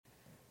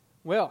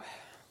Well,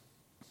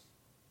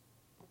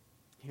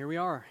 here we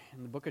are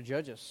in the book of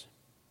Judges,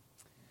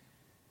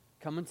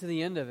 coming to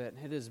the end of it.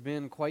 It has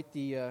been quite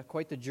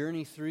the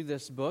journey through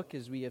this book,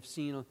 as we have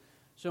seen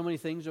so many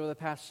things over the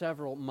past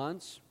several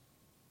months,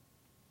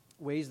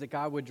 ways that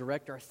God would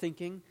direct our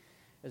thinking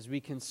as we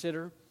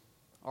consider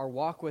our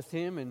walk with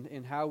Him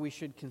and how we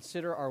should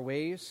consider our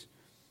ways,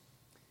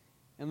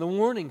 and the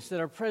warnings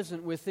that are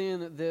present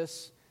within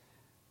this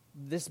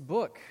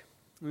book.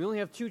 We only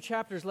have 2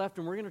 chapters left,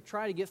 and we're going to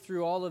try to get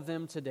through all of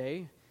them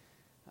today.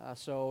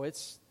 So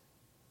it's,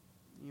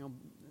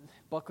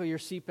 buckle your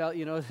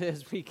seatbelt,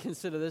 as we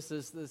consider this.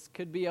 This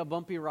could be a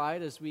bumpy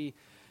ride as we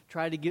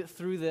try to get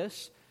through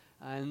this.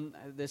 And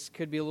this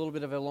could be a little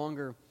bit of a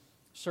longer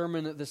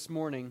sermon this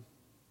morning.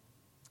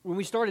 When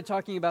we started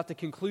talking about the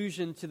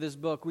conclusion to this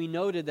book, we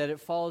noted that it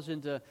falls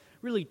into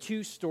really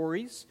 2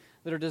 stories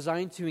that are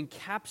designed to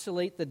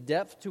encapsulate the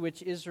depth to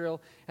which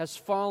Israel has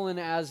fallen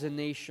as a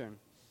nation.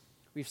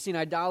 We've seen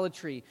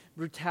idolatry,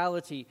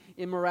 brutality,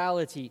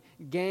 immorality,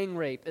 gang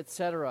rape,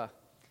 etc.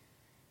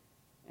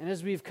 And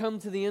as we've come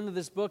to the end of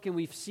this book and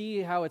we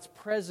see how it's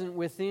present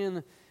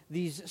within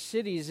these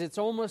cities, it's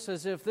almost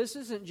as if this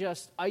isn't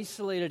just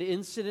isolated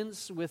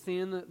incidents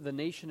within the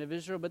nation of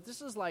Israel, but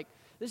this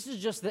is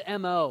just the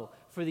MO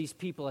for these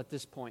people at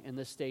this point in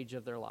this stage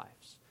of their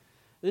lives.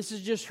 This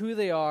is just who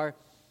they are.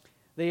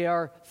 They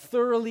are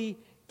thoroughly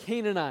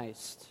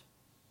Canaanized.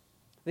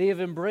 They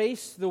have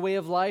embraced the way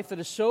of life that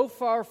is so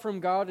far from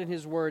God and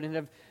His Word and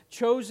have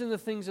chosen the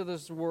things of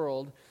this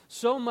world,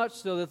 so much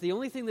so that the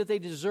only thing that they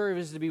deserve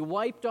is to be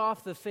wiped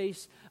off the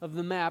face of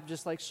the map,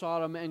 just like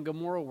Sodom and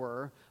Gomorrah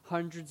were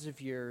hundreds of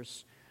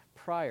years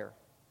prior.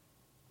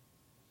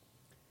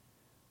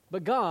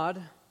 But God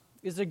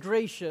is a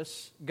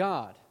gracious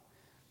God.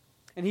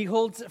 And He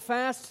holds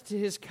fast to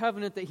His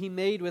covenant that He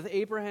made with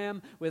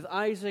Abraham, with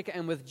Isaac,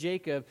 and with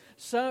Jacob,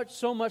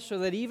 so much so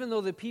that even though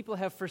the people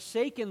have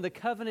forsaken the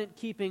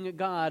covenant-keeping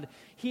God,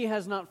 He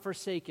has not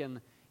forsaken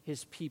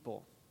His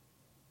people.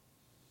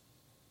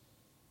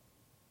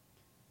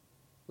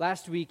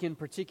 Last week in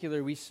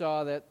particular, we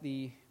saw that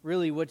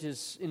what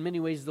is in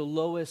many ways the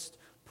lowest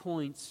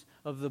points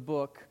of the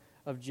book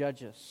of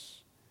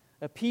Judges.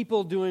 A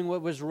people doing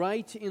what was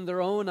right in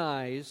their own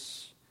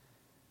eyes,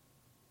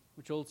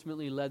 which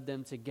ultimately led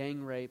them to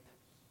gang rape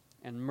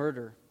and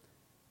murder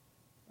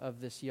of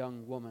this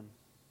young woman.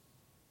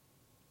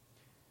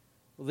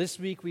 Well, this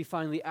week we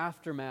find the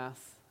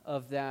aftermath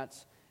of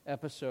that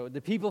episode.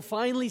 The people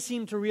finally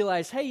seem to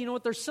realize, hey, you know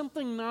what, there's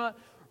something not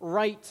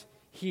right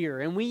here,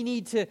 and we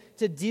need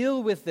to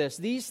deal with this.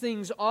 These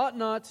things ought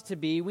not to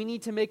be. We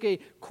need to make a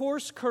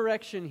course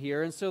correction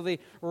here, and so they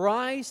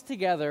rise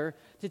together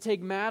to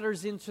take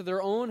matters into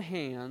their own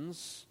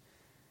hands.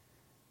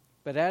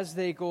 But as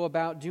they go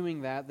about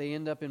doing that, they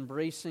end up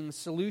embracing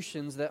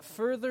solutions that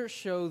further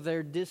show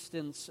their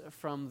distance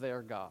from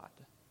their God.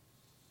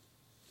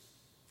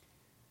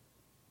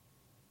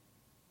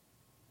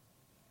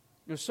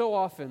 So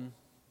often,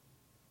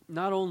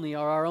 not only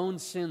are our own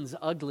sins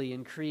ugly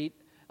and create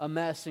a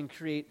mess and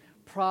create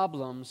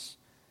problems,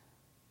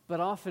 but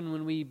often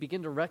when we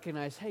begin to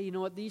recognize, hey, you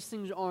know what, these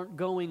things aren't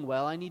going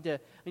well, I need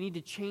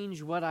to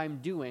change what I'm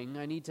doing,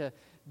 I need to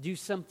do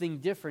something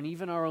different,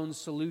 even our own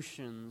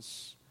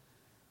solutions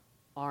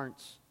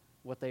aren't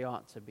what they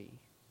ought to be.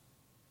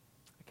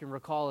 I can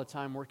recall a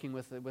time working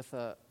with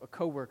a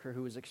coworker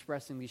who was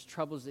expressing these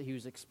troubles that he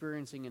was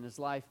experiencing in his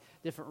life,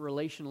 different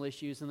relational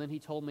issues, and then he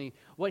told me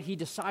what he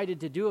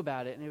decided to do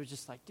about it, and it was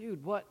just like,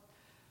 dude, what?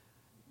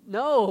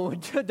 No,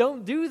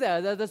 don't do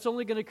that. That's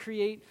only going to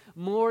create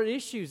more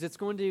issues. It's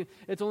only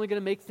going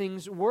to make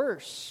things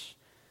worse.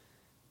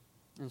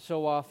 And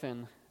so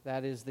often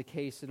that is the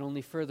case. It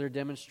only further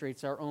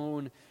demonstrates our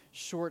own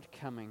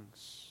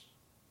shortcomings.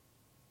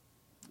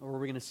 Or we're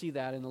going to see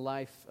that in the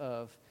life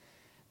of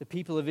the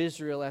people of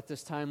Israel at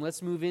this time.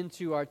 Let's move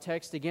into our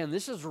text again.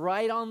 This is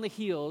right on the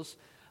heels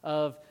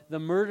of the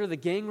murder, the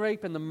gang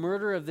rape, and the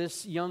murder of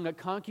this young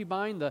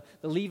concubine. The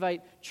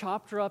Levite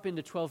chopped her up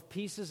into 12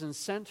 pieces and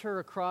sent her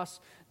across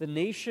the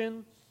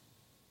nation.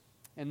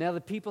 And now the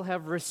people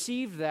have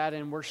received that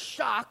and were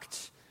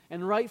shocked,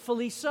 and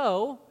rightfully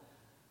so.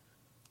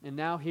 And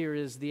now here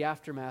is the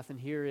aftermath, and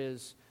here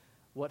is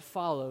what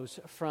follows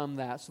from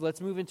that. So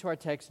let's move into our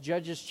text,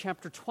 Judges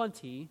chapter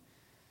 20,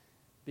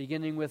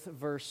 beginning with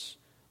verse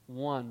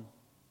 1,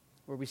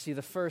 where we see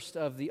the first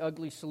of the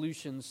ugly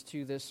solutions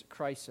to this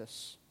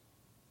crisis.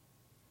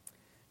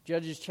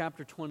 Judges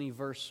chapter 20,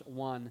 verse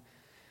 1.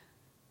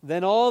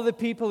 Then all the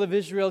people of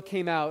Israel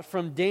came out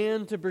from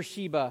Dan to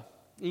Beersheba,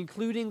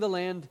 including the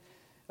land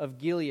of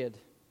Gilead.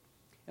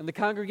 And the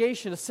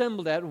congregation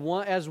assembled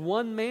as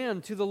one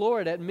man to the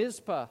Lord at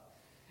Mizpah.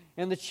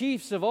 And the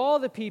chiefs of all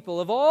the people,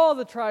 of all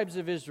the tribes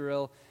of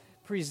Israel,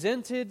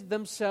 presented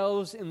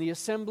themselves in the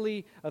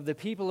assembly of the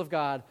people of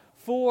God,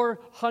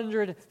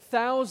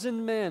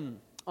 400,000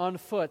 men on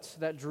foot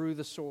that drew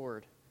the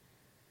sword.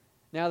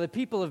 Now the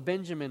people of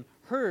Benjamin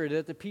heard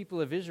that the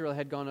people of Israel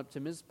had gone up to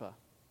Mizpah.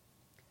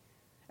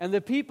 And the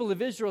people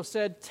of Israel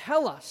said,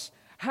 "Tell us,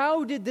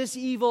 how did this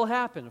evil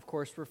happen?" Of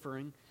course,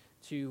 referring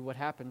to what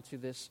happened to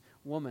this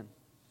woman.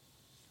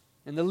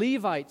 And the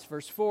Levites,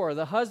 verse 4,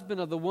 the husband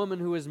of the woman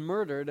who was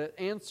murdered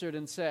answered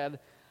and said,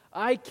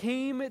 I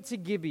came to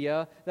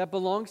Gibeah that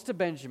belongs to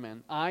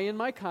Benjamin, I and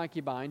my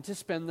concubine, to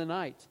spend the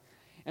night.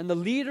 And the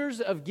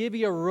leaders of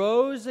Gibeah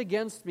rose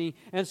against me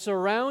and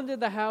surrounded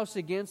the house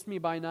against me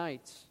by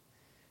night.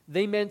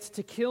 They meant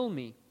to kill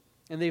me,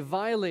 and they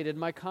violated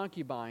my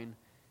concubine,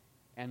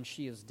 and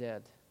she is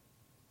dead.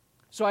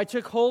 So I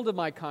took hold of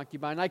my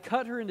concubine, I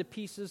cut her into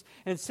pieces,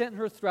 and sent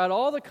her throughout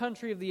all the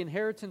country of the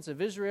inheritance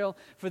of Israel,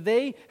 for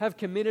they have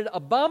committed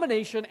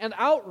abomination and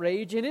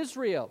outrage in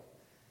Israel.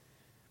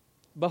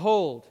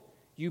 Behold,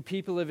 you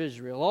people of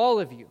Israel, all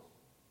of you,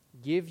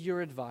 give your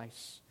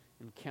advice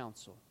and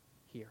counsel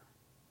here.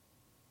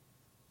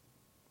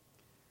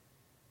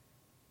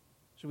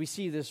 So we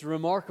see this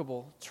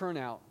remarkable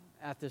turnout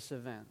at this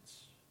event.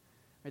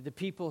 Right, the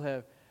people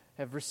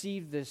have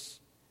received this,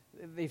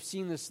 they've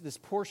seen this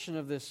portion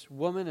of this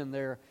woman, and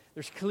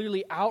there's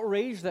clearly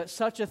outrage that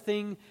such a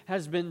thing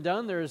has been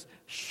done. There's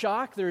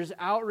shock, there's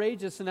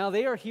outrage, and so now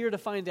they are here to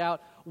find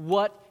out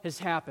what has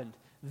happened.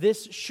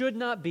 This should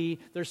not be.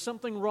 There's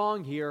something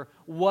wrong here.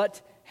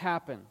 What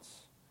happened?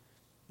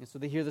 And so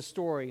they hear the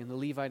story, and the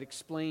Levite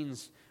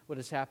explains what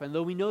has happened.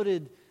 Though we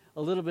noted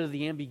a little bit of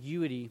the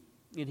ambiguity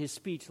in his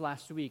speech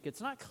last week,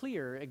 it's not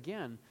clear,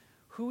 again,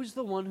 who is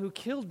the one who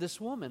killed this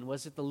woman?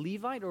 Was it the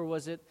Levite or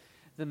was it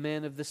the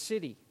men of the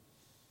city?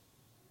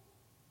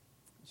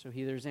 So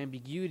there's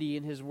ambiguity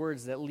in his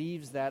words that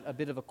leaves that a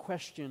bit of a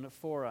question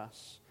for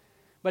us.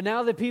 But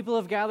now the people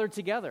have gathered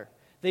together.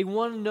 They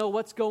want to know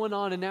what's going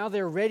on, and now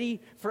they're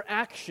ready for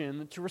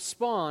action to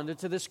respond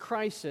to this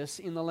crisis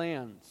in the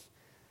land.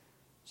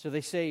 So they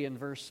say in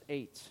verse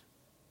 8,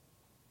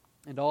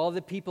 and all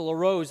the people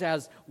arose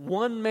as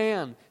one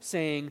man,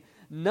 saying,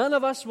 none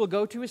of us will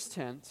go to his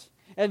tent,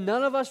 and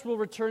none of us will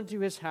return to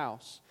his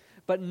house.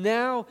 But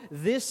now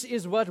this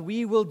is what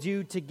we will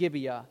do to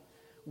Gibeah.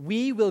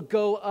 We will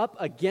go up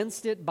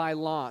against it by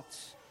lot.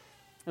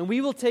 And we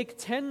will take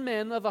 10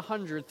 men of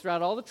 100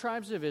 throughout all the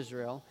tribes of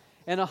Israel,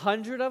 and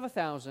 100 of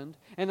 1,000,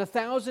 and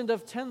 1,000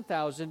 of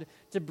 10,000,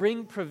 to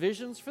bring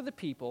provisions for the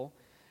people,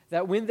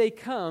 that when they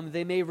come,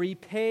 they may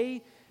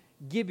repay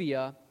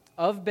Gibeah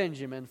of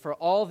Benjamin for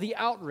all the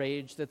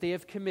outrage that they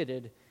have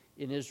committed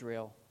in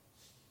Israel.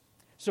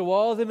 So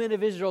all the men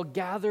of Israel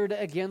gathered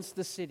against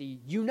the city,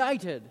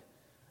 united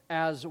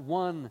as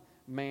one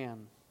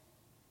man.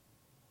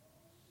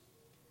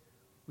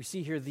 We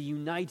see here the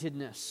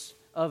unitedness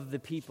of the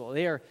people.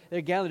 They're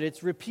gathered.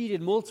 It's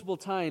repeated multiple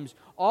times.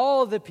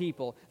 All the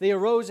people, they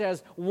arose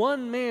as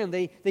one man.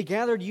 They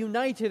gathered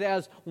united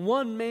as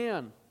one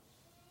man.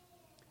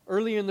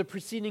 Earlier in the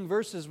preceding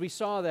verses, we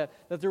saw that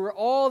there were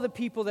all the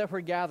people that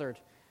were gathered.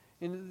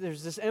 And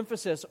there's this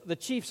emphasis, the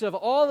chiefs of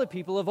all the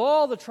people, of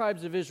all the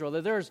tribes of Israel,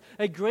 that there's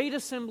a great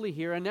assembly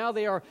here, and now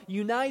they are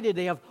united.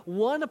 They have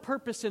one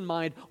purpose in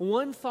mind.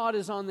 One thought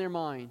is on their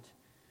mind.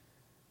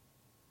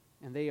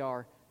 And they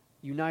are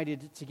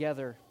united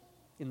together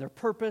in their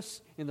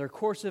purpose, in their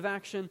course of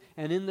action,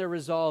 and in their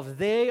resolve.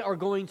 They are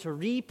going to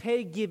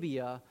repay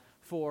Gibeah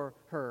for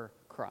her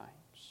crimes.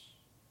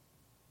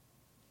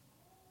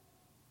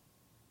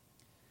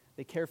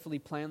 They carefully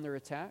plan their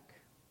attack.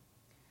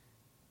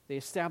 They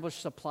establish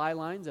supply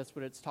lines. That's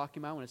what it's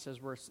talking about when it says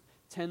we're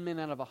 10 men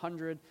out of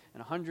 100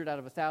 and 100 out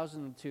of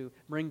 1,000 to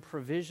bring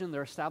provision.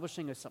 They're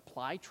establishing a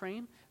supply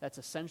train. That's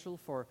essential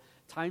for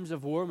times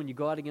of war. When you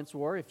go out against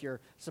war, if your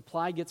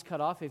supply gets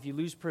cut off, if you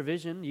lose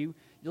provision,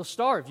 you'll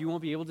starve. You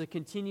won't be able to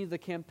continue the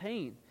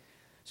campaign.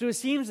 So it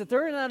seems that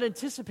they're not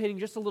anticipating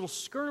just a little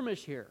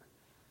skirmish here.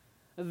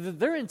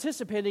 They're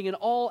anticipating an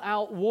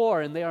all-out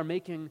war, and they are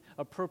making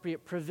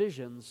appropriate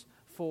provisions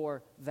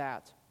for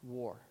that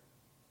war.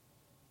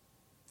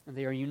 And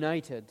they are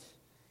united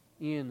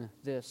in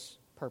this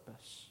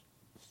purpose.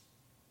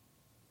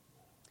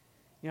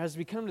 As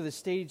we come to the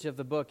stage of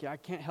the book, I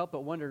can't help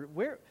but wonder,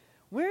 where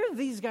have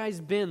these guys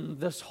been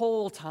this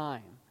whole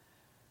time?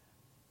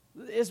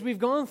 As we've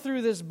gone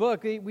through this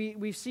book,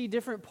 we see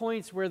different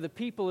points where the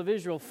people of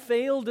Israel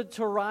failed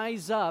to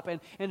rise up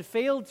and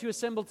failed to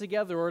assemble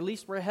together, or at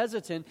least were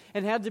hesitant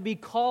and had to be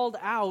called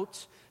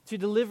out to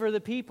deliver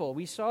the people.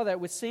 We saw that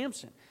with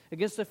Samson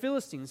against the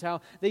Philistines,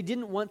 how they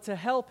didn't want to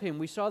help him.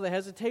 We saw the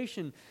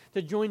hesitation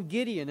to join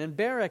Gideon and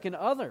Barak and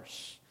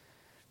others.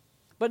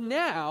 But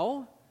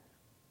now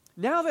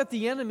that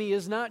the enemy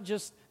is not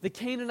just the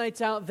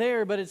Canaanites out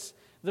there, but it's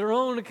their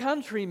own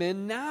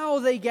countrymen, now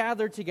they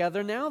gather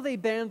together, now they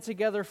band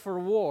together for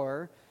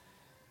war.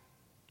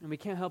 And we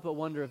can't help but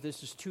wonder if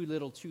this is too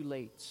little, too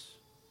late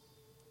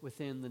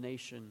within the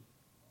nation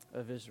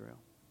of Israel.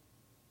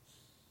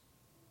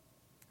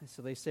 And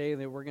so they say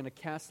that we're going to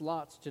cast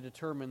lots to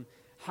determine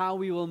how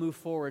we will move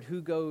forward,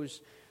 who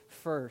goes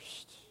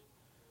first.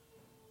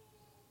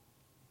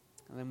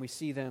 And then we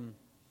see them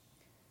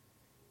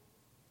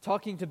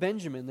talking to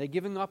Benjamin. They're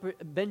giving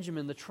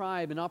Benjamin, the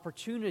tribe, an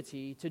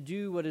opportunity to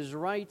do what is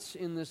right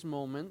in this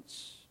moment,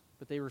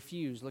 but they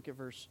refuse. Look at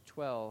verse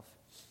 12.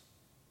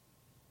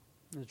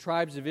 The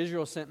tribes of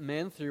Israel sent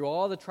men through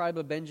all the tribe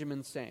of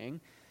Benjamin,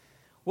 saying,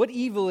 What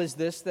evil is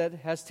this that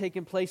has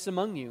taken place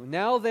among you?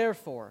 Now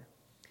therefore,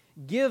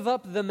 give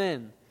up the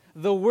men,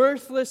 the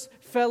worthless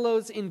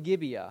fellows in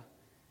Gibeah,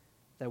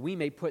 that we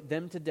may put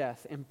them to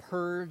death and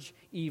purge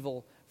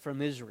evil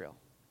from Israel.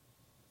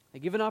 They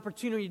give an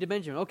opportunity to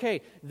Benjamin.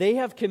 Okay, they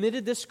have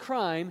committed this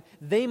crime.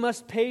 They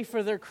must pay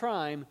for their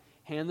crime.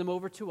 Hand them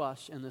over to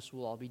us, and this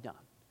will all be done.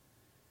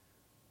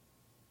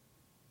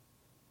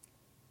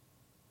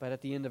 But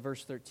at the end of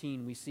verse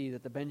 13, we see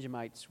that the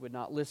Benjamites would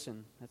not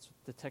listen. That's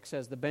what the text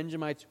says. The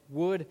Benjamites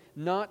would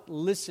not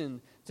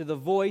listen to the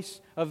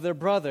voice of their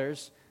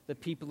brothers, the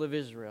people of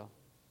Israel.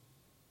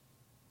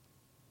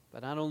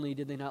 But not only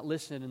did they not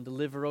listen and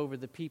deliver over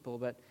the people,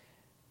 but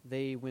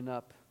they went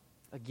up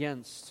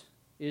against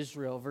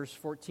Israel. Verse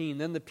 14,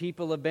 then the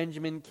people of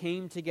Benjamin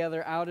came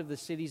together out of the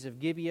cities of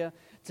Gibeah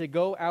to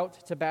go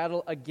out to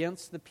battle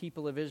against the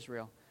people of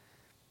Israel.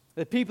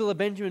 The people of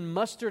Benjamin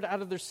mustered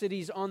out of their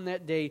cities on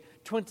that day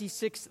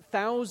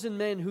 26,000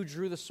 men who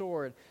drew the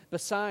sword,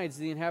 besides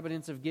the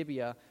inhabitants of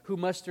Gibeah, who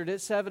mustered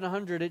at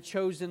 700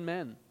 chosen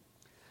men.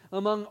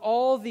 Among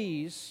all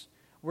these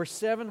were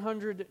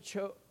 700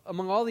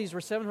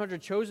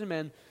 chosen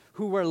men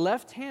who were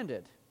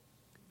left-handed.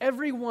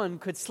 Every one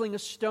could sling a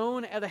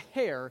stone at a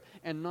hair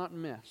and not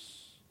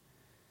miss.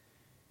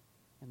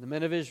 And the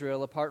men of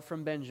Israel, apart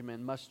from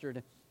Benjamin,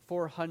 mustered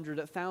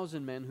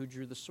 400,000 men who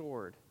drew the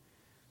sword.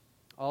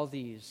 All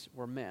these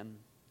were men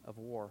of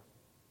war.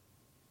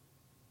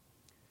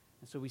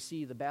 And so we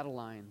see the battle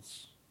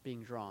lines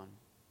being drawn.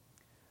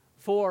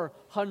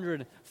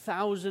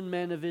 400,000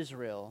 men of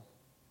Israel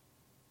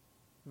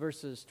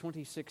versus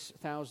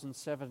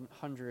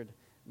 26,700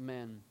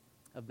 men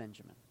of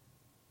Benjamin.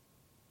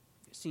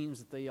 It seems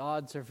that the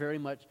odds are very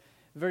much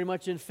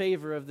in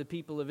favor of the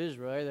people of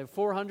Israel. They're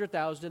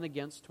 400,000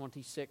 against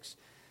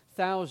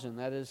 26,000.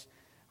 That is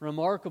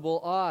remarkable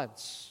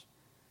odds.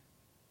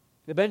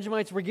 The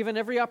Benjamites were given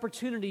every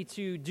opportunity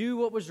to do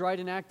what was right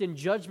and act in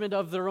judgment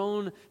of their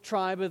own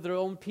tribe, of their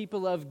own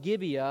people of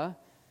Gibeah.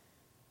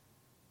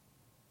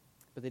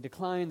 But they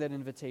declined that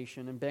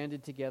invitation and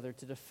banded together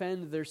to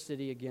defend their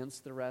city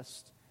against the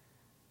rest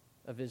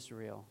of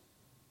Israel.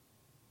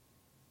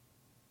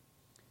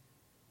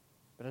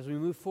 But as we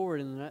move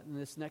forward in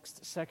this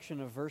next section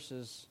of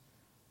verses,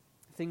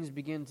 things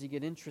begin to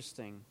get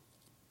interesting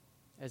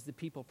as the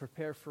people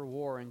prepare for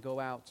war and go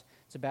out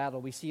to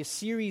battle. We see a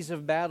series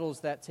of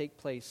battles that take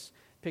place.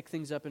 Pick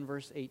things up in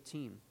verse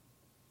 18.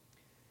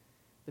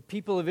 The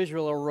people of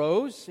Israel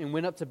arose and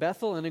went up to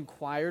Bethel and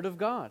inquired of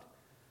God,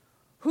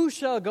 who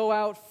shall go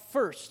out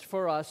first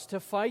for us to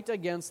fight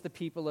against the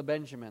people of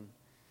Benjamin?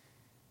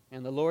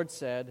 And the Lord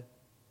said,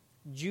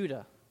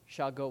 Judah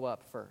shall go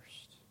up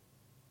first.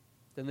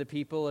 Then the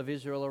people of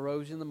Israel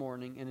arose in the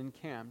morning and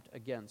encamped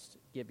against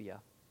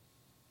Gibeah.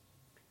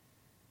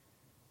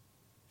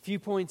 Few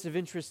points of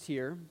interest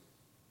here.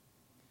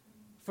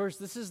 First,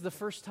 this is the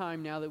first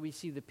time now that we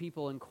see the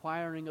people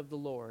inquiring of the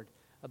Lord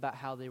about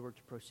how they were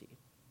to proceed.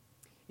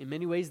 In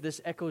many ways, this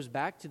echoes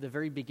back to the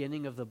very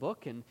beginning of the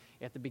book, and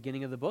at the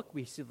beginning of the book,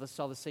 we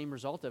saw the same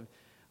result of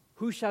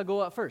who shall go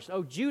up first?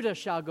 Oh, Judah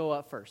shall go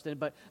up first.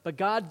 But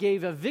God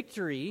gave a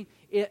victory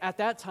at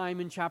that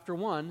time in chapter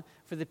 1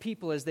 for the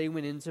people as they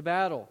went into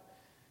battle.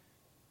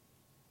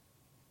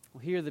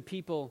 Well, here the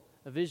people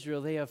of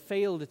Israel, they have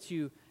failed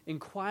to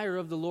inquire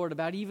of the Lord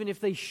about even if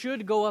they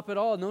should go up at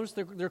all. Notice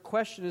their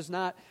question is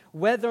not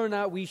whether or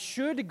not we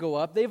should go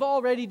up. They've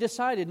already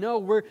decided.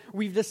 No,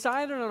 we've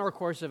decided on our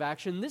course of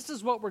action. This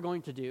is what we're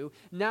going to do.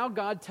 Now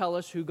God tell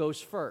us who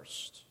goes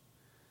first.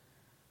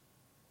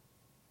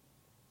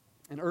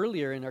 And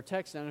earlier in our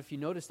text, I don't know if you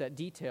noticed that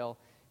detail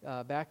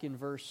back in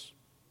verse,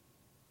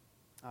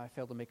 I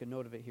failed to make a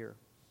note of it here.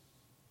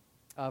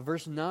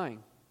 Verse 9.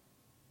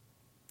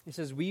 It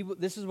says,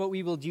 this is what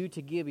we will do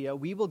to Gibeah.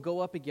 We will go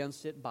up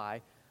against it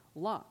by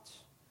lots.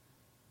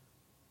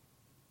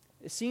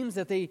 It seems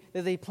that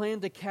they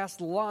planned to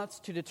cast lots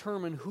to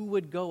determine who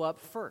would go up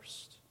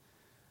first.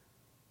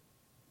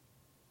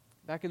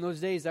 Back in those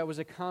days, that was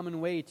a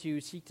common way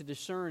to seek to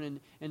discern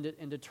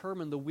and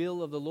determine the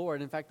will of the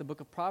Lord. In fact, the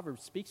book of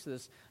Proverbs speaks to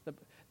this.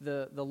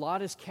 The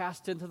lot is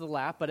cast into the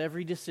lap, but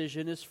every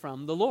decision is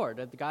from the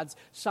Lord. God's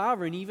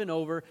sovereign even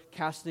over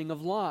casting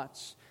of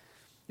lots.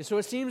 And so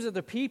it seems that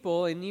the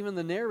people and even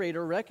the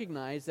narrator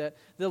recognize that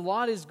the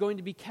lot is going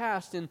to be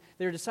cast, and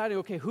they're deciding,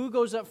 okay, who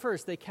goes up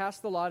first? They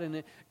cast the lot, and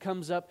it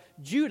comes up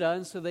Judah,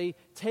 and so they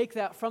take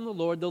that from the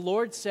Lord. The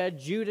Lord said,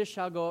 Judah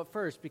shall go up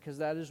first, because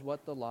that is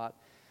what the lot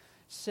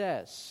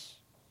says.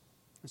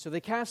 And so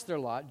they cast their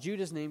lot.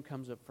 Judah's name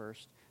comes up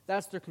first.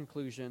 That's their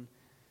conclusion.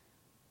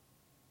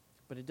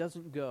 But it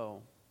doesn't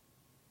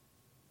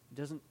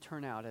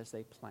turn out as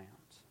they planned.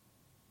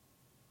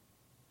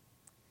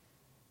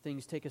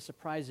 Things take a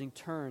surprising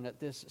turn at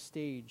this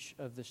stage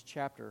of this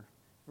chapter.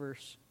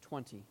 Verse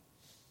 20.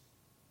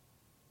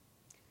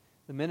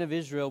 The men of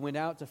Israel went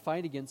out to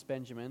fight against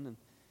Benjamin, and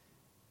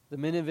the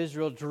men of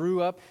Israel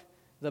drew up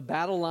the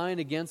battle line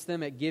against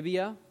them at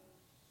Gibeah.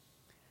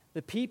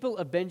 The people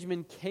of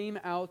Benjamin came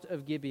out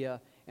of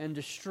Gibeah and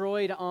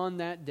destroyed on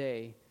that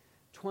day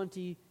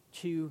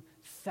 22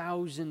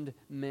 22,000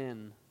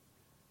 men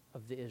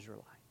of the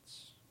Israelites.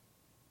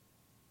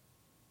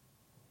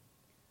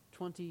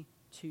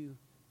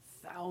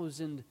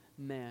 22,000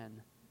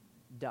 men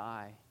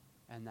die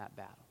in that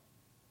battle.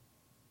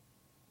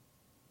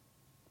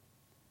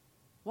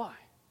 Why?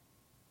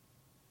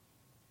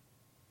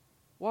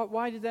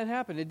 Why did that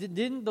happen?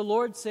 Didn't the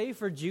Lord say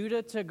for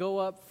Judah to go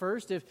up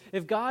first?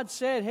 If God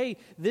said, hey,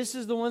 this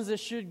is the ones that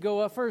should go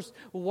up first,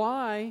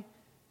 why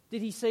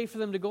did he say for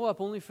them to go up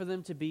only for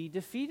them to be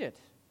defeated?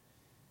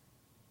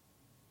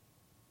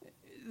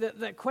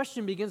 That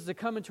question begins to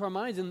come into our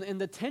minds,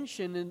 and the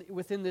tension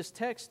within this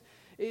text,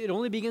 it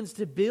only begins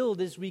to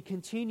build as we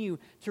continue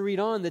to read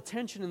on. The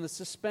tension and the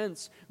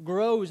suspense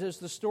grows as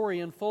the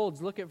story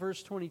unfolds. Look at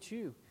verse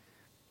 22.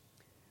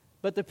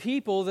 But the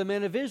people, the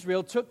men of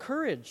Israel, took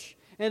courage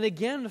and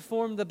again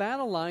formed the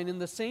battle line in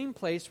the same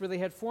place where they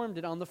had formed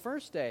it on the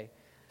first day.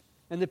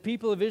 And the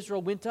people of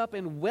Israel went up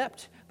and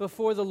wept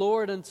before the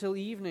Lord until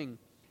evening.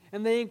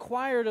 And they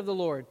inquired of the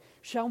Lord,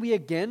 shall we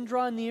again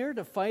draw near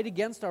to fight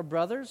against our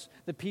brothers,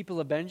 the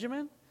people of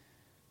Benjamin?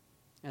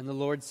 And the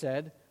Lord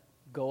said,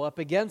 go up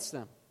against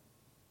them.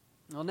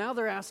 Well, now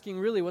they're asking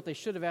really what they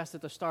should have asked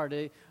at the start.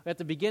 At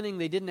the beginning,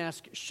 they didn't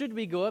ask, should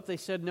we go up? They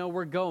said, no,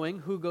 we're going.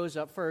 Who goes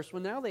up first?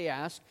 Well, now they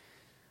ask,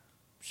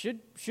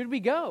 should we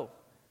go?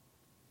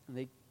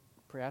 And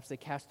perhaps they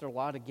cast their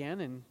lot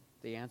again, and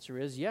the answer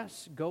is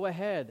yes, go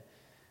ahead,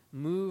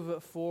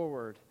 move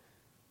forward.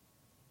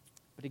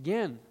 But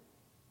again,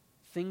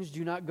 things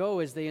do not go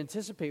as they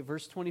anticipate.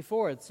 Verse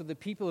 24, so the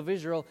people of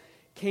Israel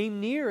came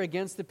near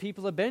against the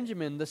people of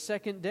Benjamin the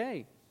second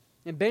day.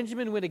 And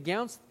Benjamin went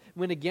against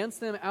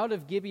them out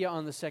of Gibeah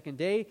on the second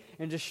day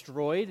and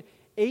destroyed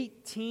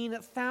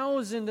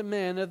 18,000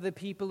 men of the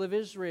people of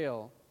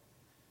Israel.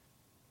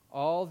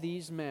 All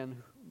these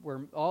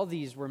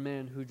were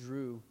men who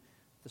drew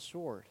the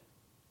sword.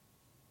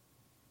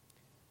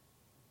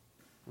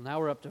 Well, now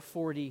we're up to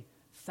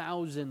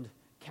 40,000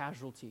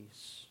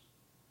 casualties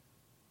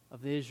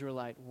of the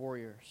Israelite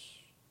warriors,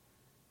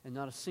 and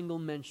not a single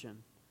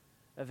mention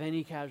of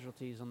any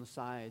casualties on the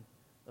side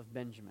of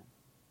Benjamin.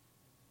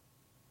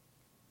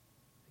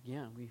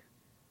 Again, we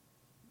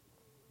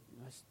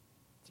must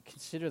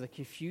consider the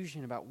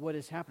confusion about what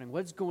is happening.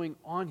 What's going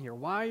on here?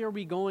 Why are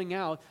we going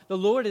out? The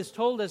Lord has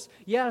told us,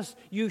 yes,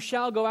 you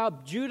shall go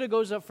out. Judah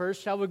goes up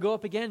first. Shall we go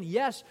up again?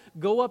 Yes,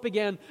 go up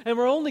again. And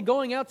we're only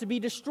going out to be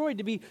destroyed,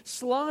 to be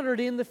slaughtered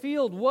in the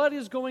field. What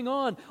is going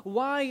on?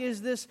 Why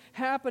is this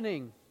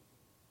happening?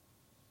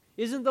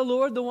 Isn't the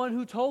Lord the one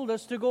who told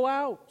us to go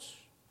out?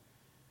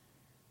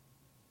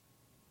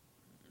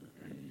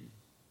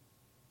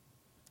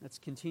 Let's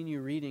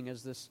continue reading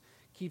as this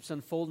keeps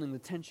unfolding. The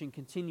tension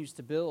continues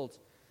to build.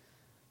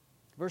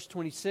 Verse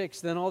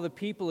 26, then all the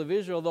people of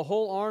Israel, the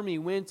whole army,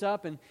 went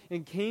up and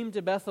came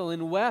to Bethel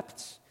and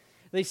wept.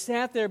 They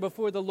sat there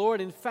before the Lord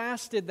and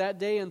fasted that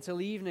day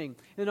until evening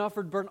and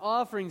offered burnt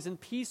offerings and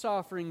peace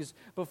offerings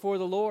before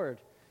the Lord.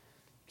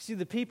 See,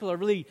 the people are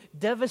really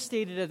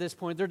devastated at this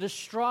point. They're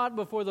distraught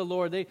before the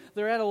Lord.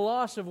 They're at a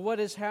loss of what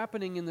is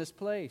happening in this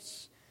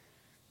place.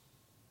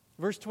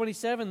 Verse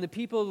 27, the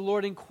people of the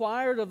Lord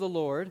inquired of the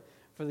Lord,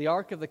 for the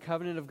ark of the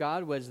covenant of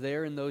God was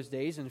there in those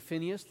days, and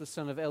Phinehas, the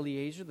son of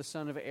Eleazar, the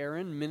son of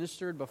Aaron,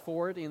 ministered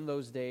before it in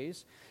those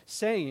days,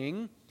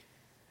 saying,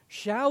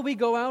 shall we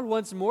go out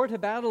once more to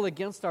battle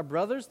against our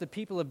brothers, the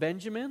people of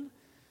Benjamin?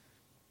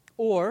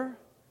 Or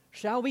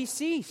shall we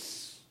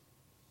cease?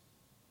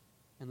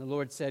 And the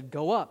Lord said,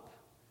 go up,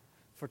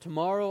 for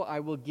tomorrow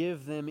I will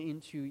give them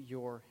into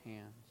your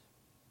hand.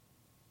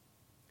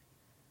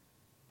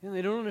 And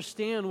they don't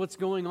understand what's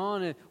going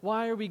on and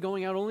why are we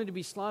going out only to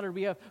be slaughtered.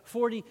 We have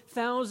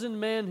 40,000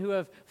 men who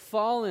have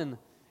fallen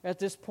at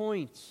this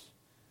point.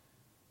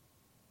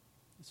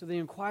 So they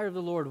inquire of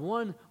the Lord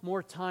one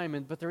more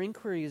time, but their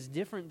inquiry is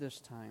different this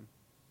time.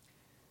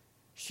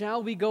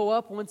 Shall we go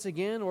up once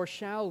again, or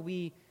shall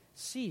we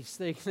cease?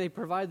 They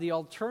provide the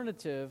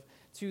alternative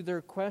to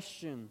their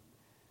question.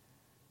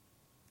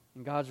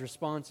 And God's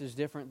response is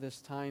different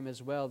this time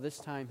as well. This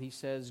time he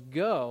says,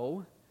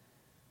 go,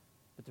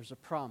 but there's a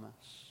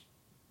promise.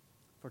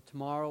 For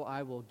tomorrow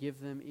I will give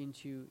them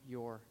into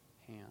your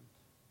hand.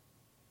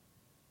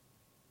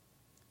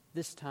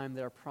 This time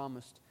they are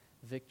promised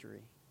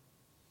victory.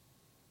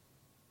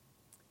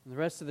 And the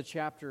rest of the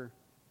chapter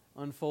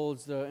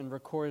unfolds and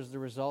records the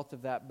result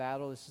of that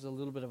battle. This is a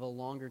little bit of a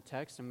longer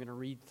text. I'm going to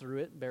read through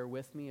it. Bear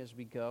with me as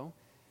we go.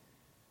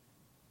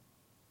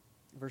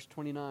 Verse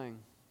 29.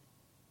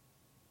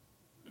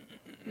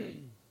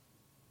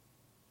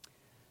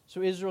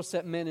 So Israel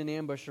set men in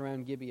ambush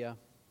around Gibeah.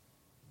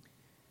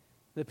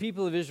 The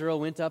people of Israel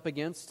went up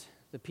against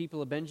the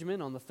people of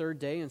Benjamin on the third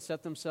day and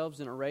set themselves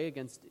in array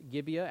against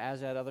Gibeah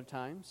as at other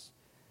times.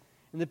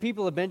 And the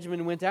people of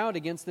Benjamin went out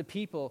against the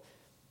people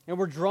and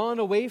were drawn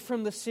away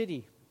from the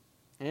city.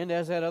 And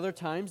as at other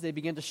times, they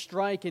began to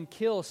strike and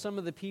kill some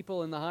of the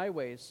people in the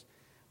highways,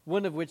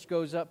 one of which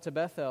goes up to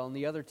Bethel and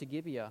the other to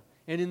Gibeah,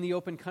 and in the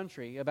open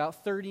country,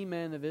 about 30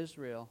 men of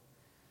Israel.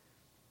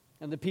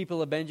 And the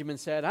people of Benjamin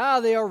said,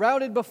 they are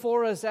routed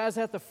before us as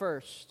at the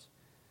first.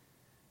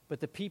 But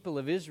the people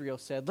of Israel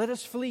said, "Let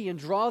us flee and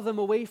draw them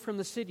away from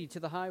the city to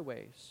the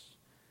highways."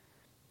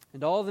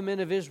 And all the men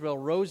of Israel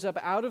rose up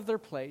out of their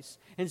place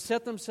and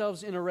set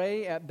themselves in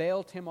array at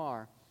Baal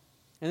Tamar.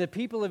 And the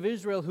people of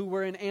Israel who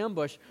were in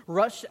ambush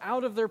rushed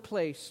out of their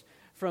place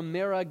from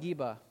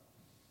Meragibah.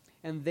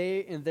 And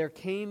there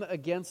came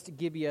against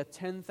Gibeah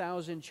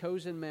 10,000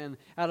 chosen men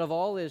out of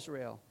all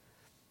Israel.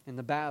 And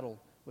the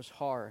battle was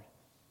hard.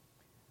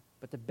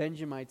 But the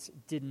Benjamites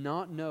did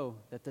not know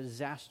that the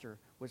disaster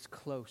was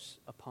close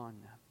upon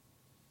them.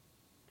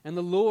 And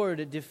the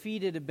Lord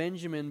defeated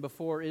Benjamin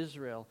before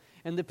Israel.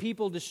 And the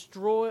people of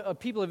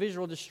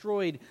Israel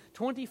destroyed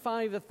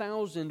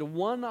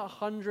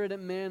 25,100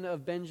 men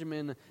of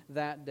Benjamin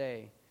that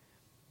day.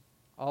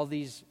 All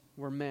these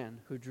were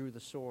men who drew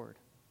the sword.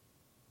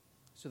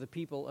 So the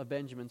people of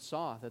Benjamin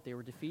saw that they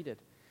were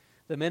defeated.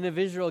 The men of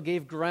Israel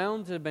gave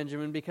ground to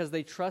Benjamin because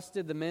they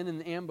trusted the men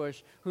in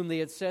ambush whom they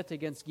had set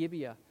against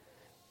Gibeah.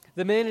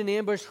 The men in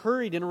ambush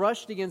hurried and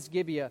rushed against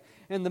Gibeah,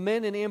 and the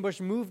men in ambush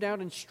moved out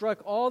and struck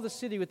all the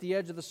city with the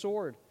edge of the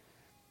sword.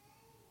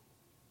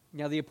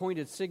 Now the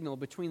appointed signal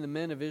between the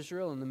men of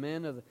Israel and the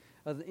men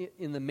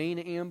in the main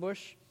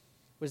ambush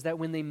was that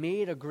when they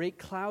made a great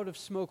cloud of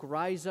smoke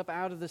rise up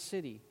out of the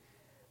city,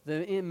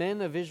 the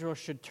men of Israel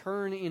should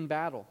turn in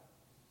battle.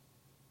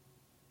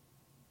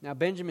 Now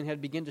Benjamin had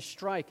begun to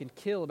strike and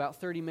kill about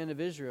 30 men of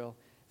Israel.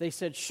 They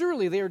said,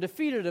 "Surely they are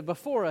defeated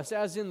before us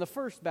as in the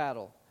first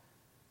battle."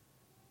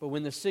 But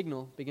when the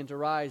signal began to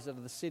rise out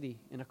of the city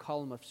in a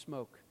column of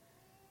smoke,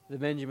 the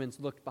Benjamins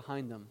looked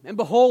behind them, and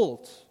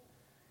behold,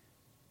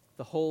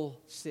 the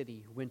whole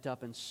city went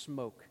up in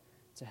smoke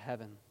to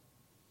heaven.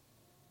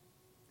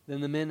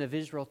 Then the men of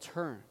Israel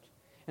turned,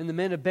 and the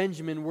men of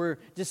Benjamin were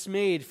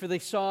dismayed, for they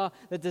saw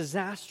that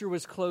disaster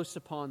was close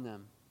upon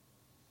them.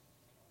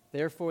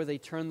 Therefore they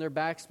turned their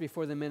backs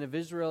before the men of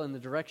Israel in the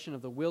direction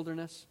of the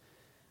wilderness,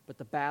 but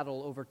the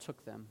battle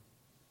overtook them.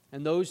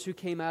 And those who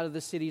came out of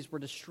the cities were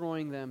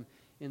destroying them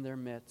in their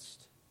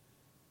midst.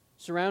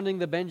 Surrounding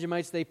the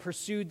Benjamites, they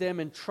pursued them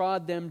and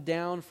trod them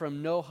down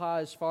from Nohah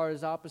as far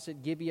as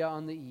opposite Gibeah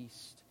on the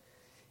east.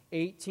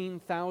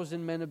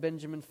 18,000 men of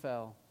Benjamin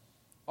fell,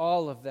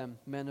 all of them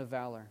men of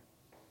valor.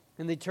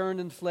 And they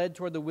turned and fled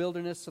toward the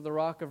wilderness of the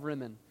rock of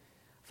Rimmon.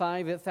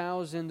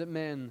 5,000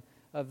 men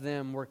of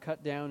them were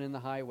cut down in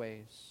the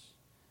highways.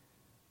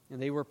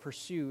 And they were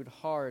pursued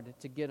hard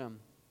to get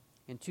them.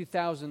 And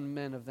 2,000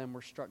 men of them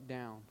were struck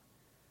down.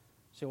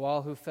 So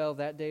all who fell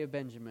that day of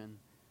Benjamin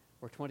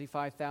were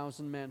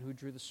 25,000 men who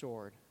drew the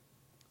sword,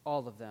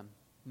 all of them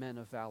men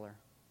of valor.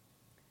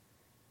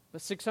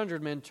 But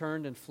 600 men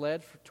turned and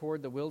fled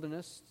toward the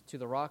wilderness to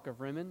the rock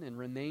of Rimmon and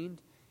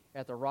remained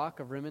at the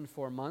rock of Rimmon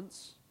 4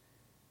 months.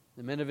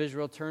 The men of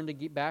Israel turned to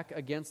get back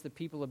against the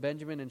people of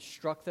Benjamin and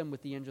struck them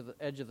with the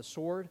edge of the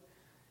sword,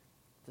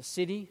 the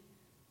city,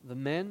 the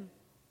men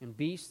and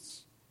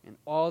beasts, and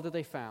all that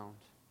they found,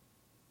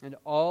 and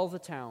all the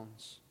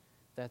towns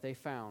that they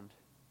found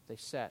they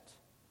set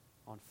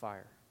on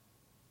fire.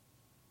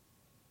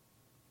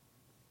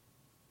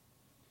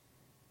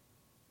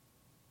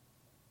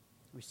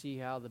 We see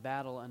how the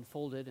battle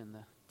unfolded in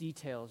the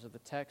details of the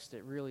text.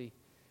 The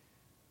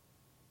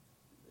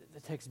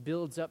text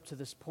builds up to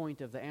this point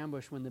of the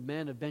ambush when the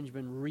men of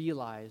Benjamin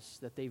realize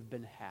that they've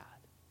been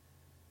had.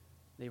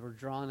 They were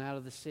drawn out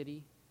of the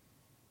city.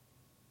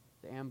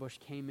 The ambush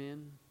came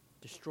in,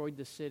 destroyed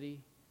the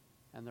city,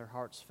 and their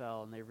hearts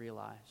fell, and they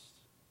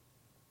realized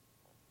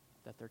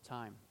that their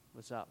time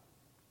was up.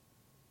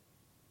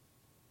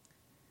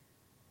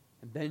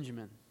 And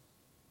Benjamin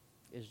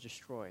is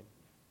destroyed.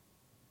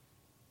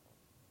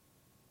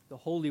 The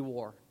holy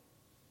war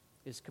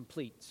is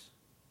complete.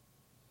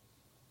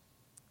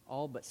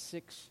 All but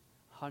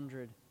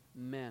 600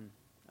 men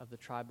of the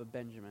tribe of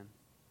Benjamin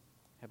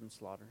have been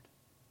slaughtered.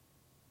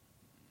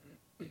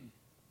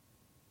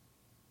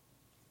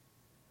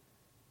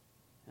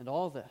 And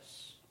all of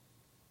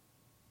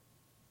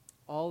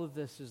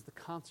this is the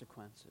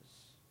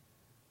consequences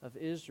of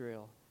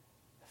Israel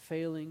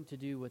failing to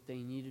do what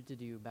they needed to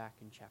do back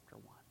in chapter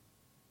 1.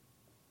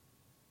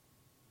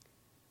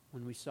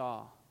 When we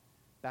saw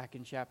back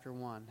in chapter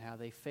 1 how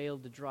they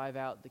failed to drive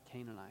out the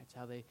Canaanites,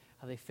 how they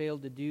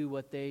failed to do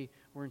what they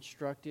were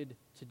instructed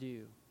to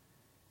do,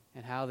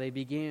 and how they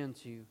began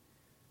to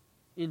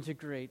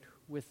integrate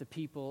with the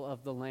people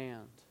of the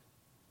land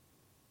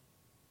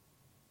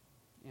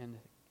and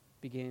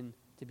begin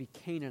to be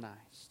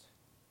Canaanized.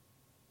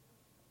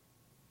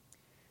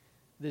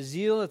 The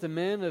zeal that the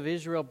men of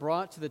Israel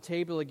brought to the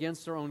table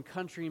against their own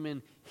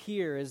countrymen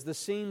here is the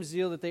same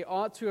zeal that they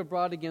ought to have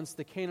brought against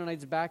the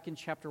Canaanites back in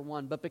chapter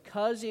 1. But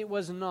because it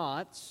was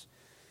not,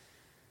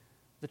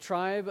 the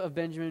tribe of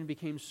Benjamin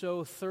became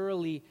so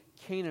thoroughly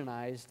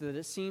Canaanized that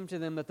it seemed to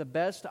them that the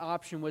best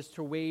option was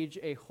to wage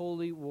a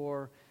holy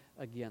war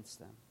against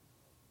them.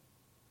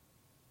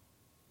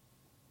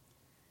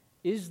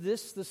 Is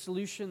this the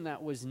solution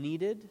that was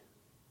needed?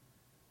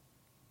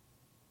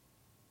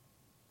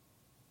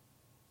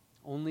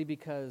 Only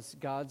because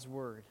God's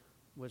word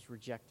was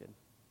rejected.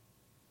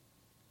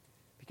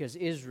 Because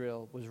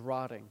Israel was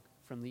rotting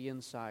from the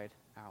inside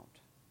out.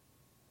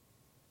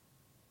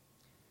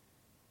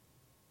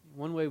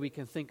 One way we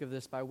can think of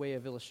this by way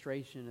of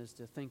illustration is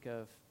to think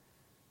of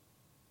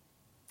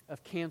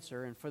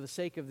cancer. And for the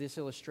sake of this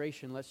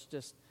illustration, let's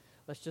just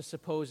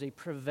suppose a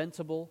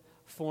preventable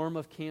form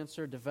of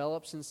cancer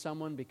develops in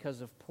someone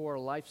because of poor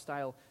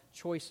lifestyle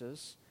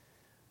choices.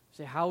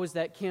 So how is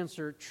that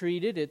cancer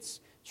treated? It's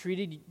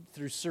treated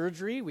through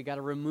surgery. We got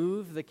to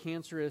remove the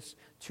cancerous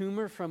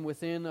tumor from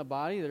within a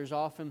body. There's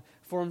often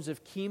forms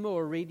of chemo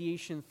or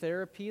radiation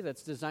therapy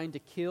that's designed to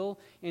kill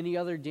any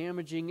other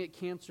damaging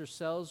cancer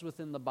cells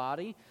within the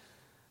body.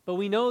 But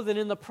we know that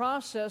in the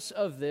process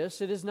of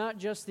this, it is not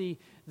just the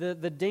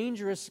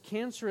dangerous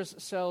cancerous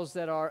cells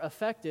that are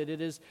affected, it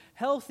is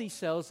healthy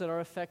cells that are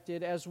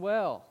affected as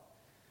well.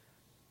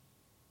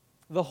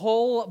 The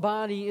whole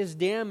body is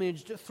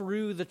damaged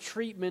through the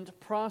treatment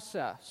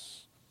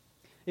process.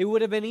 It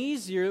would have been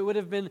easier, it would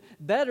have been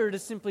better to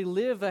simply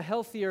live a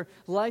healthier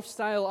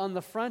lifestyle on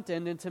the front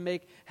end and to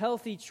make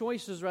healthy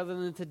choices rather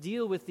than to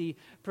deal with the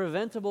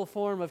preventable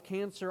form of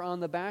cancer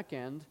on the back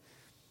end,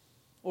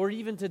 or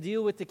even to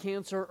deal with the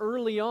cancer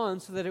early on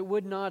so that it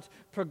would not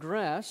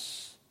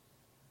progress.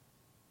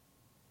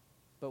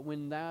 But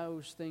when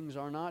those things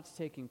are not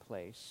taking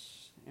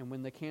place, and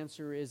when the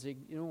cancer is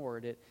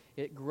ignored,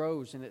 it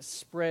grows and it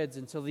spreads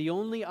until the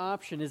only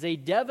option is a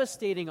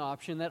devastating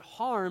option that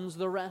harms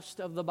the rest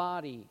of the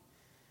body.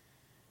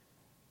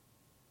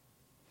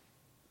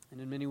 And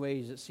in many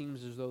ways, it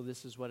seems as though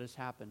this is what has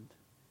happened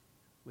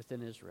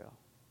within Israel.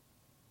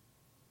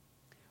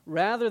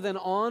 Rather than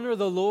honor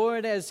the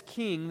Lord as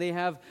king, they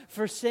have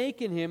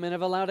forsaken him and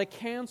have allowed a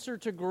cancer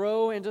to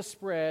grow and to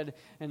spread,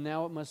 and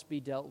now it must be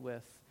dealt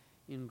with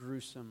in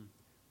gruesome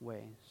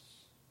ways.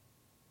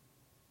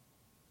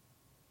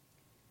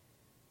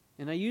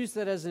 And I use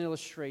that as an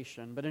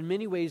illustration, but in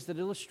many ways that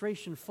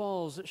illustration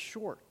falls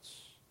short.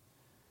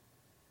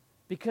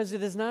 Because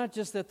it is not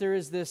just that there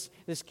is this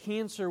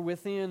cancer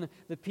within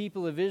the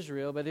people of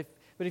Israel, but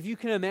if you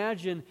can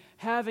imagine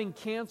having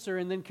cancer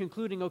and then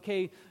concluding,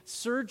 okay,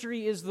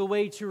 surgery is the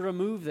way to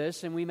remove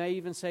this, and we may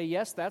even say,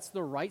 yes, that's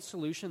the right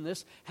solution,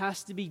 this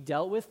has to be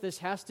dealt with, this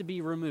has to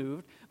be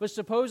removed. But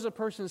suppose a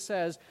person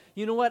says,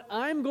 you know what,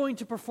 I'm going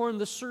to perform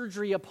the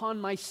surgery upon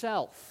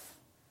myself.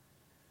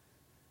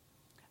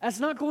 That's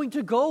not going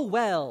to go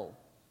well.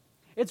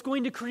 It's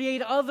going to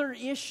create other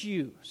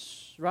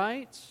issues,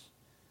 right?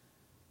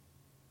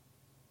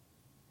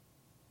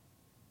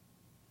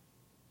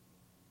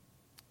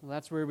 Well,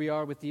 that's where we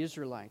are with the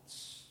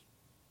Israelites.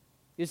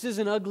 This is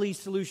an ugly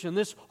solution.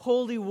 This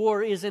holy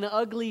war is an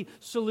ugly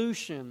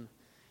solution,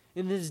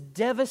 and it is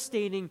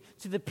devastating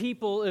to the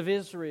people of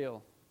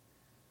Israel.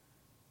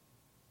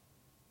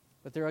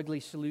 But their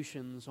ugly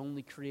solutions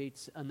only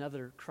creates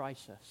another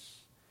crisis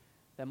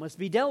that must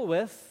be dealt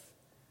with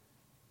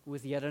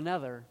yet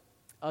another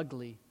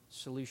ugly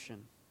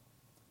solution.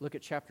 Look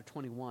at chapter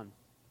 21.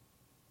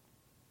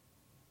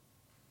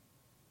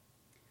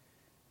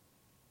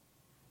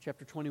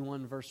 Chapter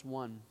 21, verse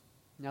 1.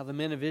 Now the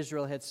men of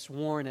Israel had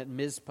sworn at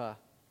Mizpah,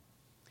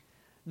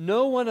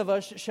 no one of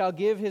us shall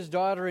give his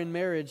daughter in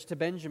marriage to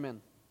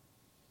Benjamin.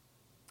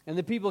 And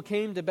the people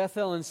came to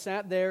Bethel and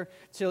sat there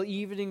till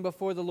evening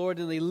before the Lord,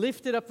 and they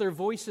lifted up their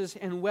voices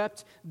and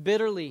wept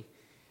bitterly.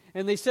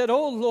 And they said,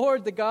 O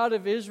Lord, the God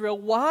of Israel,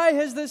 why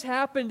has this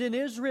happened in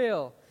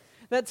Israel,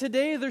 that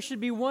today there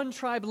should be one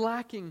tribe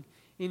lacking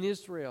in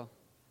Israel?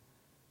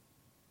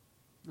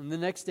 And the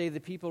next day the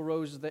people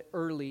rose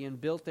early and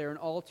built there an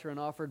altar and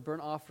offered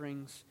burnt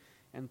offerings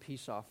and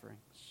peace offerings.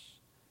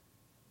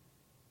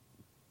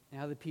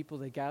 Now the people,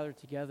 they gather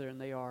together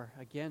and they are,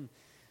 again,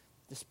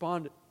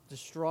 despondent,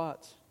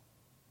 distraught.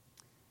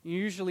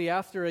 Usually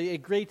after a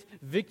great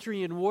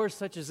victory in war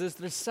such as this,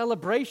 there's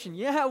celebration.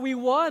 Yeah, we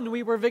won.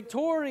 We were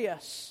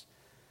victorious.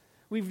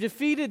 We've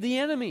defeated the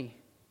enemy.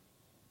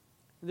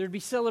 There'd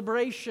be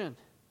celebration.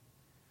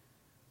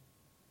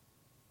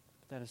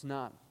 But that is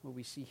not what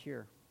we see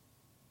here.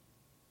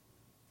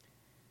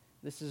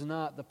 This is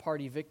not the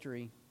party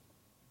victory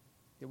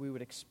that we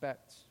would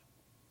expect.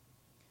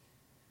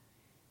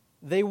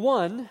 They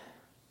won,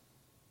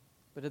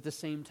 but at the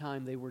same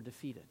time they were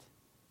defeated,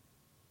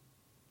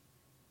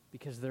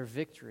 because their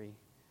victory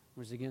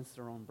was against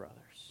their own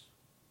brothers.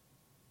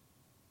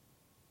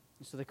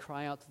 And so they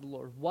cry out to the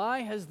Lord,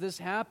 why has this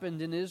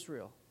happened in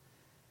Israel?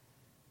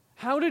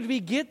 How did we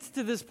get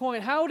to this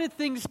point? How did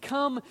things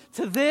come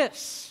to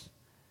this?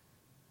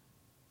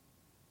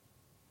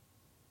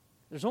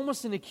 There's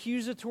almost an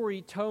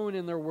accusatory tone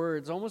in their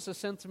words, almost a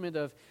sentiment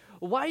of,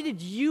 why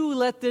did you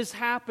let this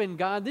happen,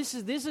 God? This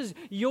is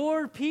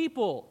your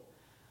people.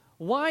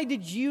 Why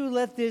did you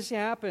let this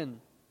happen?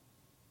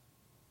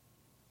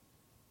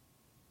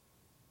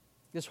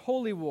 This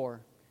holy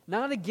war,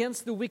 not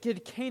against the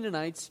wicked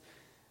Canaanites,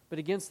 but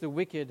against the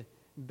wicked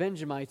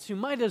Benjamites, who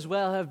might as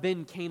well have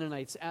been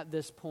Canaanites at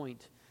this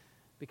point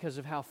because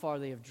of how far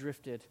they have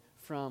drifted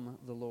from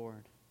the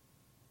Lord.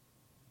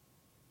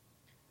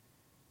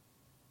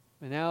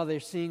 And now they're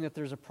seeing that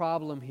there's a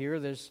problem here.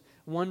 There's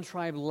one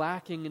tribe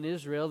lacking in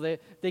Israel.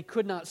 They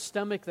could not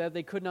stomach that.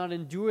 They could not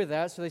endure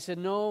that. So they said,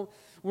 no,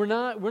 we're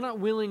not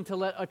willing to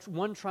let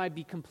one tribe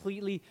be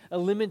completely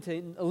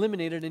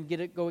eliminated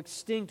and go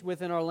extinct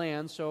within our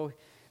land. So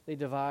they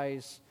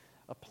devise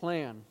a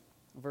plan.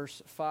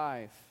 Verse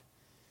 5.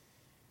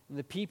 And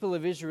the people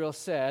of Israel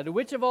said,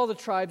 which of all the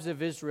tribes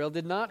of Israel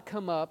did not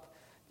come up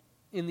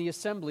in the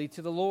assembly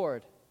to the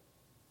Lord?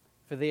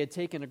 For they had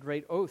taken a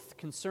great oath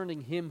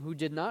concerning him who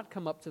did not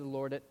come up to the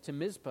Lord to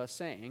Mizpah,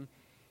 saying,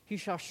 he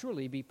shall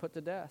surely be put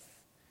to death.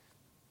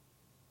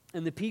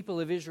 And the people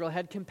of Israel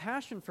had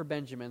compassion for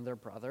Benjamin, their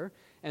brother,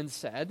 and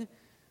said,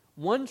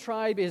 one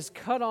tribe is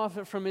cut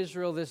off from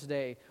Israel this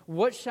day.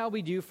 What shall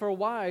we do for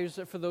wives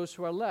for those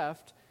who are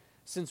left,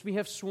 since we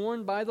have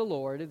sworn by the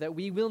Lord that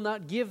we will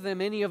not give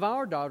them any of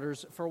our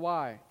daughters for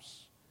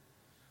wives?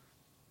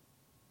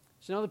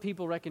 So now the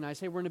people recognize,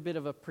 hey, we're in a bit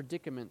of a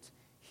predicament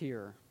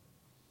here.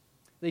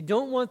 They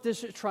don't want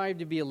this tribe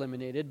to be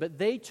eliminated, but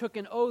they took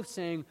an oath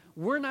saying,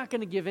 we're not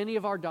going to give any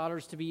of our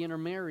daughters to be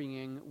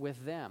intermarrying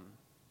with them.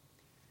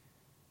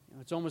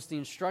 It's almost the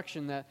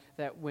instruction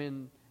that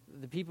when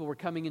the people were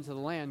coming into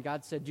the land,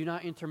 God said, do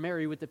not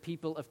intermarry with the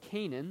people of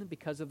Canaan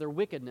because of their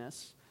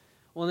wickedness.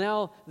 Well,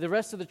 now the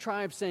rest of the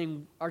tribes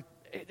are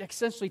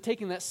essentially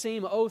taking that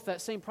same oath,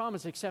 that same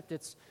promise, except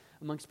it's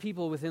amongst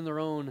people within their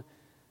own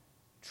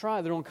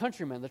tribe, their own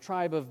countrymen, the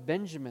tribe of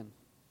Benjamin.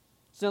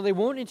 So now they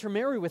won't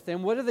intermarry with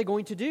them. What are they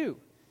going to do?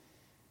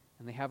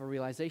 And they have a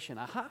realization,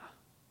 aha,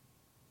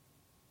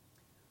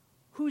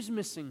 who's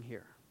missing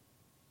here?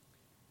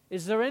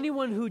 Is there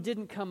anyone who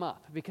didn't come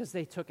up because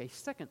they took a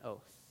second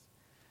oath?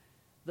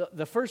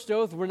 The first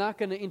oath, we're not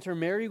going to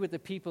intermarry with the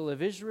people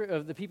of Israel,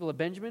 of the people of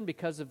Benjamin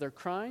because of their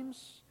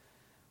crimes.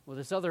 Well,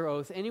 this other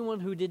oath, anyone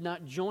who did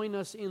not join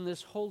us in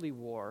this holy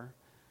war,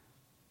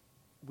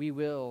 we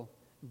will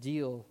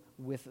deal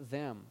with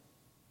them.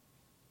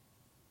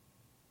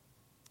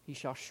 He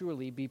shall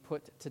surely be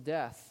put to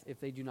death if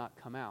they do not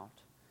come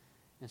out.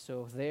 And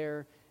so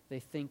there they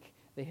think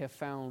they have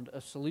found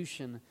a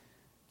solution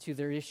to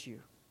their issue.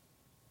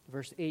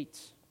 Verse 8,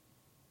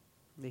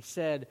 they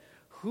said,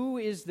 who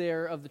is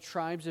there of the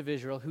tribes of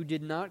Israel who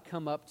did not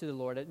come up to the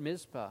Lord at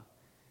Mizpah?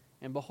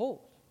 And behold,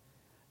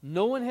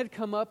 no one had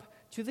come up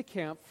to the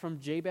camp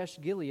from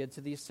Jabesh Gilead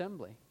to the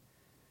assembly.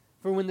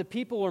 For when the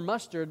people were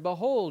mustered,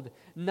 behold,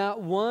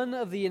 not one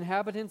of the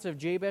inhabitants of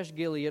Jabesh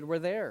Gilead were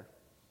there.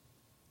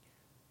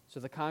 So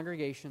the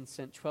congregation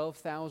sent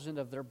 12,000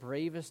 of their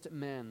bravest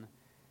men,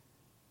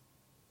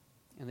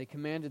 and they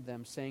commanded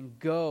them, saying,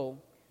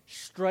 go,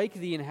 strike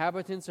the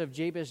inhabitants of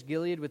Jabesh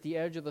Gilead with the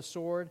edge of the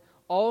sword,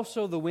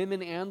 also the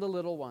women and the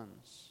little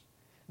ones.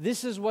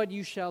 This is what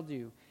you shall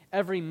do.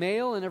 Every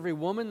male and every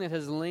woman that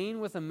has lain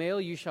with a male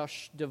you shall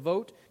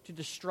devote to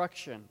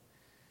destruction.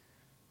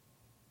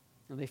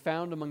 And they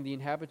found among the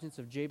inhabitants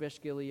of Jabesh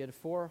Gilead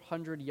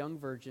 400 young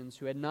virgins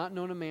who had not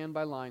known a man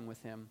by lying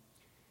with him.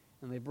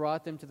 And they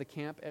brought them to the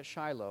camp at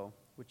Shiloh,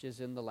 which is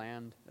in the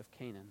land of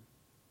Canaan.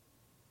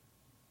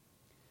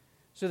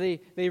 So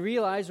they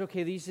realized,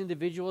 okay, these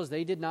individuals,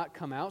 they did not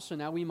come out, so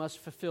now we must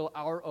fulfill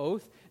our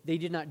oath. They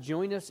did not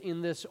join us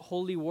in this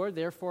holy war,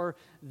 therefore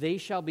they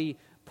shall be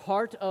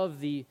part of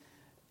the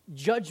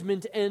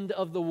judgment end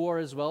of the war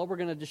as well. We're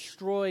going to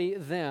destroy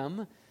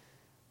them.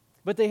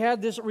 But they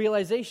had this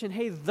realization,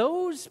 hey,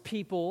 those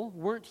people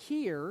weren't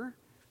here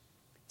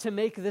to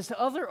make this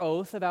other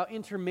oath about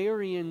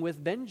intermarrying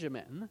with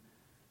Benjamin.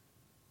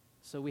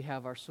 So we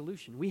have our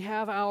solution. We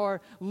have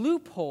our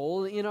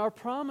loophole in our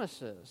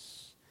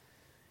promises.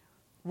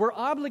 We're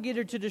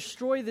obligated to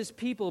destroy this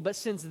people, but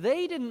since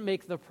they didn't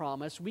make the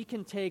promise, we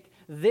can take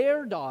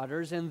their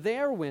daughters and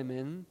their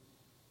women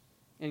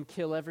and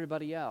kill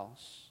everybody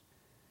else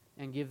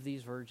and give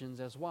these virgins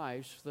as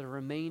wives for the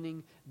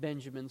remaining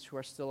Benjamins who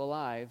are still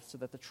alive so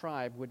that the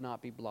tribe would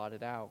not be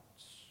blotted out.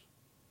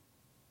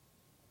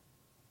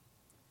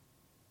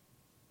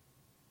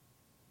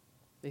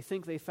 They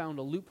think they found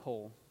a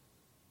loophole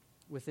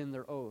within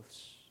their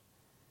oaths.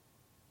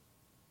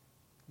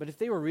 But if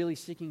they were really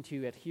seeking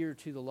to adhere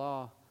to the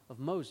law of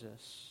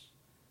Moses,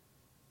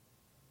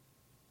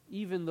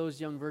 even those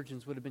young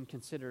virgins would have been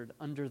considered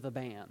under the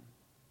ban.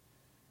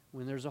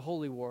 When there's a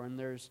holy war and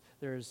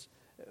there's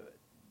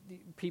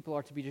people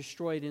are to be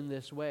destroyed in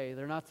this way,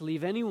 they're not to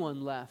leave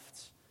anyone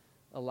left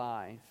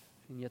alive,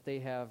 and yet they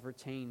have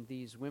retained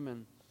these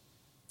women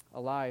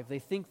alive. They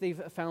think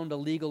they've found a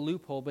legal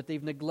loophole, but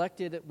they've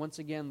neglected, once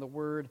again, the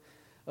word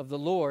of the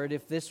Lord.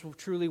 If this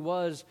truly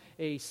was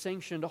a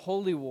sanctioned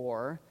holy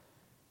war,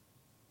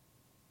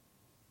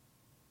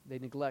 they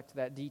neglect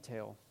that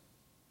detail.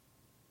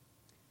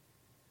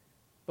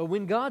 But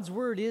when God's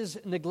word is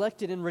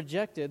neglected and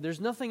rejected, there's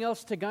nothing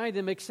else to guide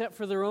them except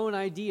for their own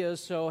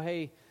ideas. So,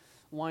 hey,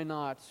 why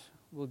not?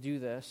 We'll do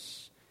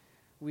this.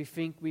 We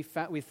think we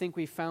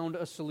found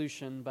a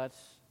solution, but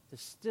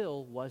this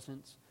still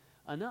wasn't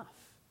enough.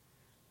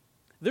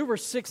 There were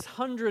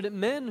 600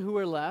 men who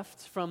were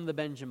left from the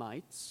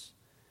Benjamites,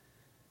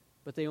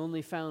 but they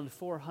only found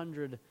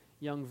 400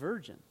 young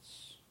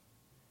virgins.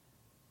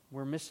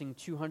 We're missing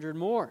 200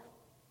 more.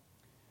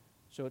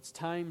 So it's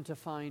time to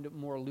find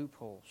more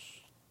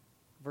loopholes.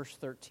 Verse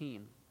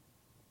 13.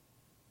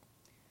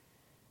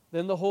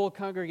 Then the whole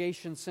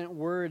congregation sent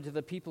word to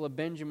the people of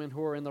Benjamin who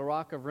were in the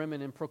rock of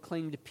Rimmon and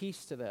proclaimed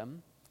peace to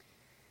them.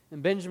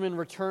 And Benjamin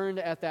returned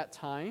at that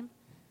time,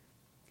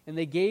 and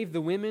they gave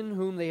the women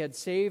whom they had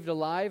saved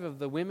alive of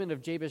the women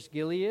of Jabesh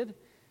Gilead,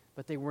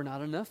 but they were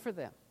not enough for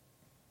them.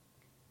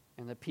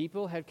 And the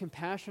people had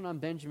compassion on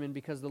Benjamin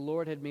because the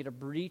Lord had made a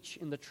breach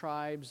in the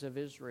tribes of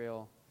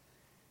Israel.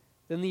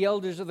 Then the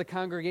elders of the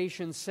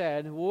congregation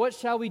said, "Well, what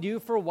shall we do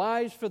for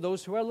wives for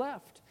those who are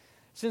left,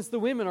 since the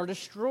women are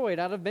destroyed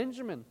out of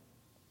Benjamin?"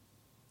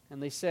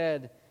 And they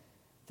said,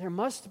 "There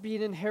must be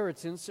an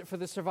inheritance for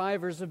the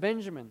survivors of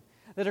Benjamin,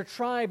 that a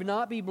tribe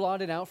not be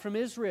blotted out from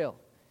Israel.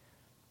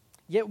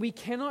 Yet we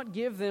cannot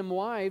give them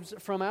wives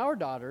from our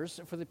daughters,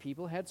 for the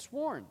people had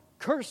sworn,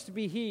 'Cursed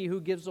be he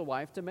who gives a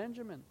wife to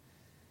Benjamin.'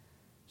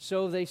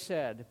 So they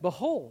said,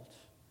 'Behold,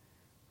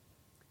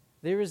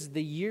 there is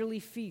the yearly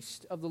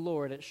feast of the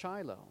Lord at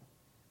Shiloh,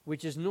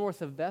 which is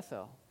north of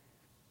Bethel,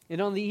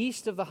 and on the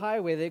east of the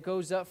highway that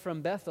goes up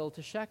from Bethel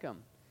to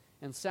Shechem,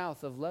 and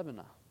south of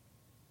Lebanon.'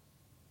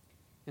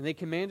 And they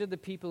commanded the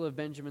people of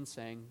Benjamin,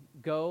 saying,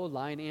 'Go,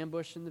 lie in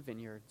ambush in the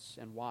vineyards,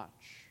 and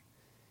watch.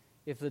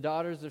 If the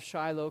daughters of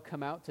Shiloh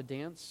come out to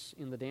dance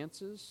in the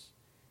dances,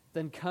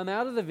 then come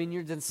out of the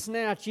vineyards and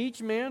snatch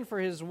each man for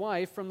his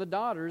wife from the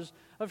daughters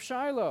of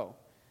Shiloh,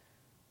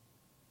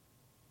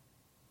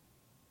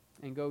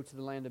 and go to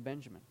the land of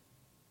Benjamin.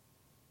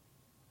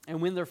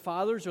 And when their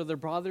fathers or their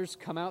brothers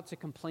come out to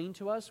complain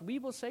to us, we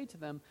will say to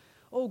them,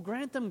 Oh,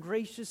 grant them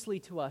graciously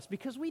to us,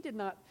 because we did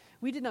not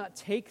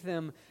take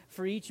them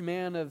for each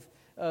man of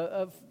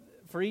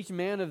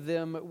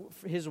them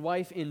his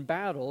wife in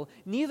battle.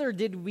 Neither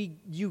did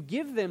you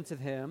give them to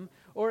him,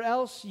 or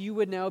else you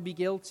would now be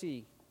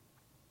guilty.'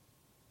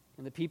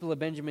 And the people of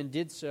Benjamin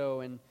did so,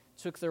 and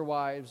took their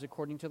wives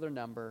according to their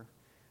number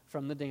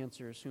from the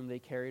dancers whom they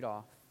carried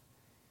off.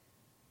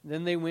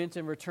 Then they went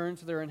and returned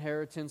to their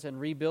inheritance and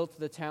rebuilt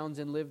the towns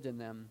and lived in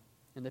them.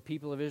 And the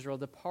people of Israel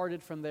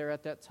departed from there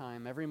at that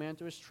time, every man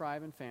to his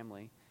tribe and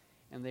family,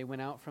 and they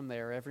went out from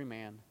there, every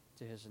man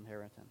to his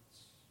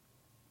inheritance."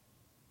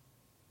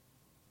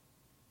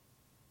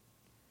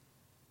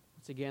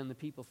 Once again, the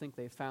people think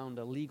they found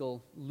a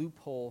legal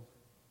loophole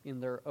in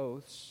their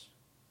oaths.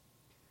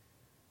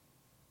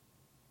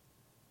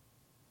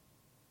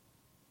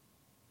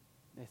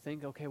 They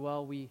think, okay,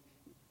 well,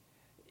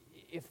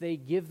 if they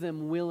give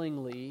them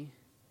willingly,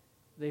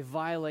 they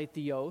violate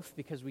the oath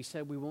because we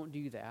said we won't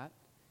do that.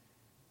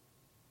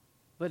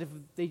 But if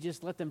they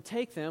just let them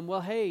take them,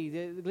 well,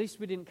 hey, at least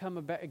we didn't come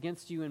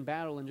against you in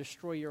battle and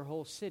destroy your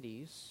whole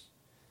cities.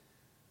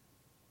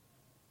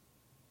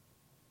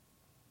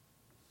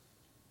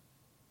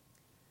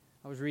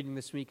 I was reading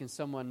this week and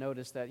someone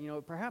noticed that,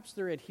 perhaps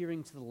they're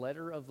adhering to the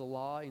letter of the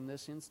law in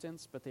this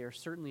instance, but they are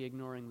certainly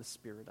ignoring the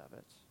spirit of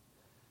it.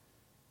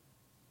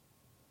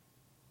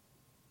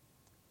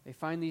 They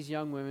find these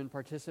young women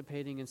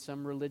participating in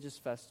some religious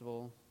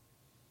festival,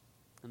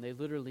 and they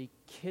literally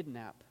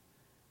kidnap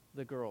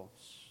the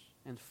girls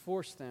and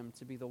force them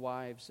to be the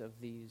wives of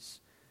these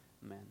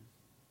men.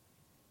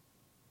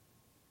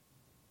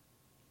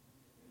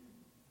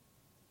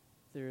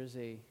 There is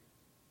a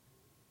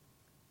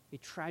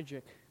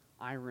tragic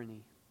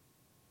irony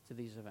to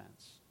these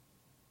events.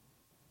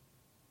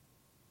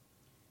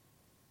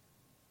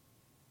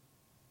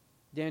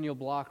 Daniel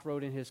Block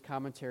wrote in his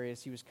commentary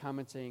as he was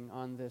commenting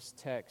on this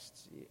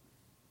text,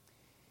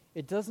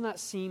 "It does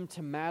not seem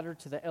to matter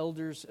to the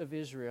elders of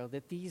Israel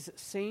that these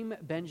same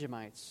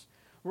Benjamites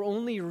were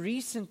only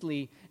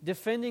recently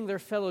defending their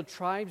fellow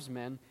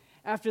tribesmen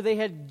after they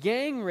had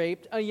gang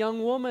raped a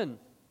young woman.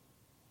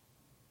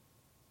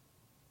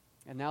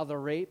 And now the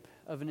rape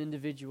of an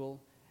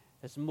individual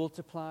has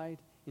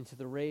multiplied into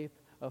the rape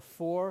of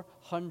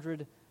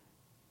 400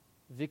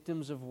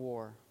 victims of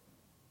war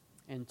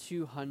and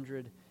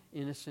 200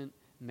 innocent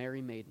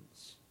merry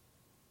maidens."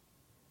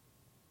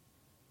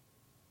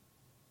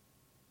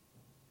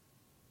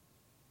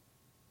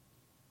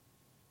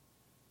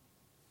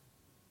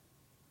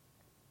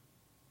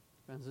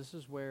 Friends, this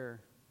is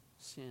where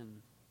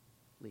sin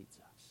leads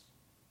us.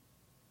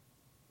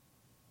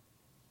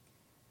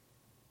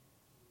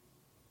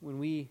 When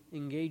we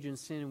engage in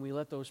sin and we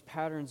let those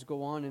patterns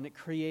go on, and it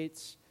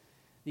creates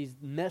these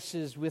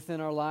messes within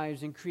our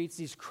lives and creates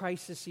these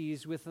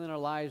crises within our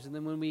lives, and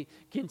then when we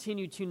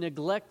continue to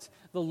neglect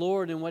the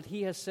Lord and what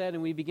He has said,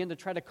 and we begin to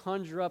try to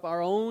conjure up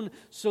our own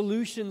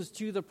solutions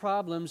to the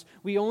problems,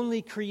 we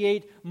only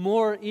create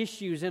more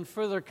issues and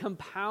further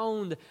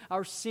compound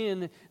our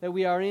sin that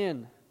we are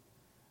in.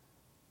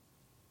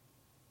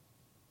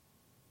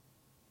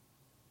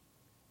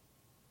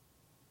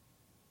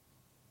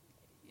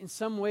 In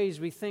some ways,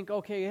 we think,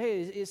 okay,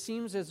 hey, it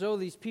seems as though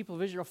these people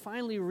of Israel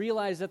finally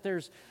realize that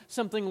there's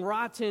something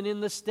rotten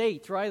in the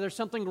state, right? There's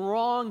something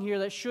wrong here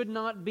that should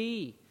not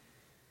be.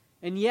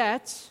 And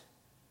yet,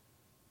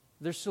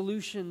 their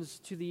solutions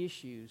to the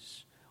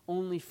issues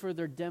only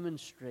further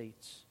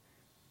demonstrate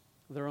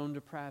their own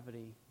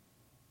depravity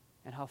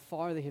and how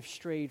far they have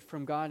strayed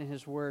from God and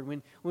His Word.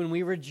 When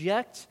we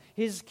reject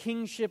His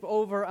kingship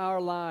over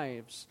our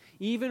lives,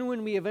 even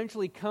when we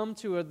eventually come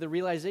to the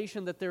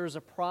realization that there is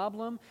a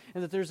problem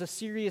and that there's a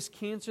serious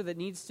cancer that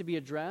needs to be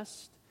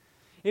addressed,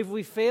 if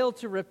we fail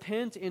to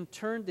repent and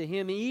turn to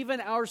Him,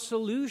 even our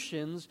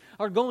solutions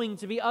are going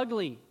to be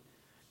ugly.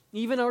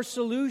 Even our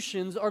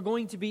solutions are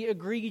going to be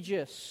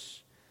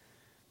egregious.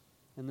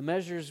 And the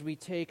measures we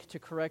take to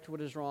correct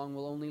what is wrong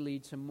will only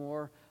lead to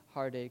more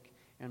heartache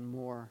and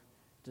more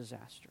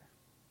disaster.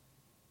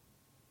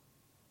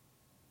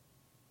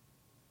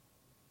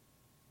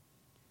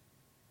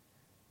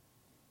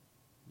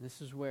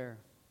 This is where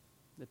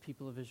the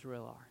people of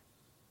Israel are.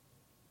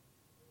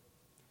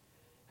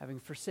 Having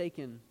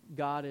forsaken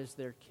God as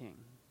their king,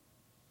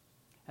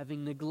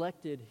 having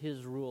neglected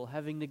His rule,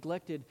 having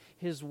neglected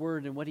His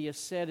word and what He has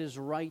said is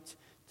right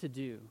to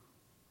do,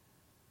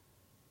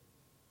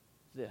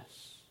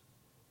 this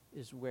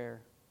is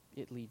where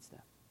it leads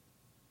them.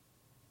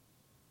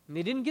 And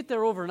they didn't get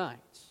there overnight.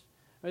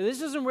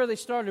 This isn't where they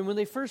started. When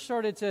they first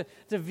started to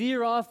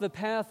veer off the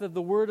path of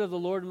the word of the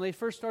Lord, when they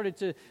first started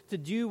to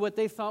do what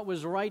they thought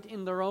was right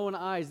in their own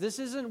eyes, this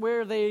isn't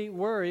where they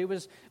were. It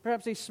was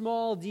perhaps a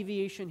small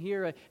deviation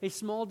here, a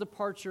small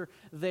departure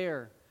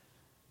there.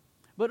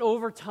 But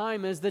over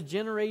time, as the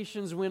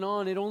generations went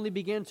on, it only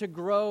began to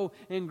grow,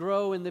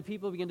 and the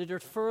people began to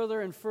drift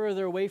further and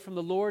further away from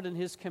the Lord and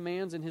His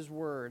commands and His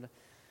word.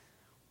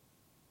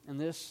 And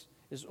this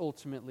is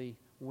ultimately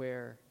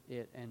where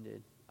it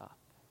ended up.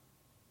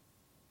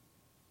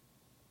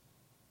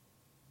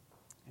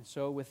 And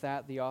so with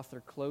that, the author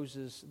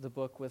closes the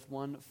book with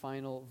one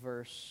final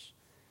verse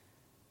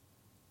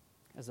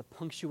as a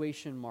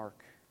punctuation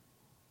mark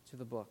to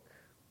the book.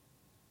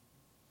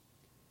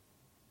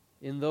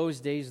 In those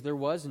days there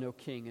was no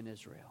king in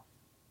Israel,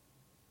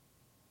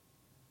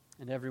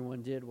 and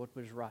everyone did what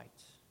was right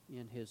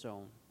in his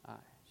own eyes.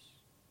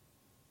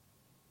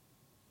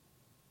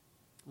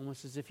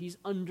 Almost as if he's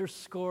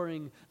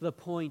underscoring the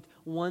point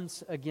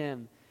once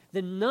again.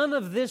 That none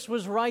of this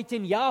was right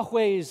in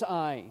Yahweh's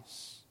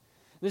eyes.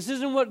 This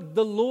isn't what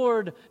the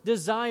Lord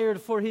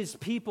desired for His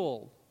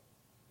people.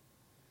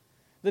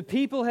 The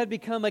people had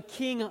become a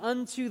king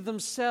unto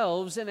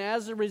themselves, and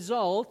as a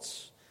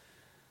result,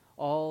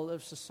 all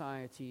of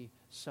society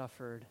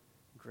suffered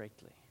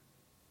greatly.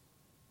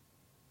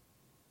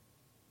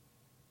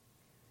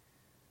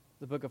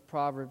 The book of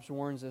Proverbs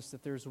warns us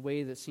that there's a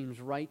way that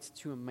seems right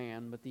to a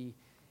man, but the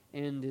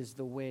end is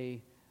the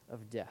way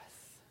of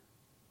death.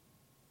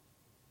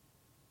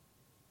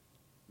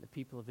 The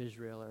people of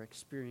Israel are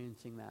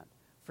experiencing that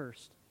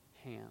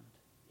firsthand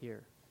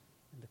here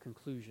in the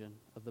conclusion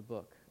of the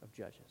book of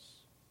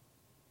Judges.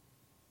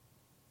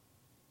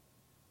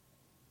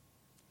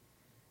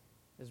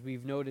 As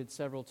we've noted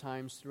several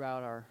times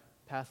throughout our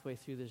pathway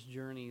through this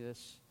journey,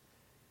 this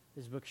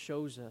book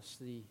shows us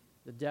the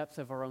depth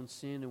of our own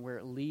sin and where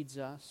it leads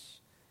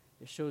us.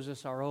 It shows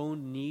us our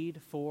own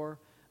need for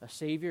a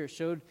Savior.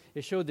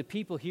 It showed the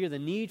people here the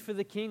need for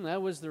the king.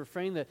 That was the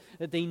refrain,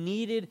 that they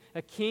needed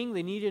a king.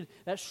 They needed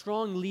that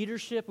strong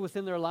leadership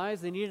within their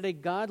lives. They needed a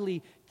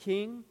godly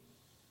king.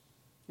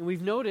 And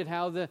we've noted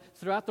how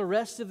throughout the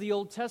rest of the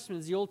Old Testament,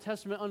 as the Old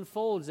Testament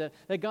unfolds,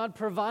 that God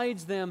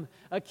provides them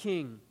a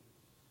king.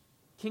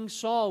 King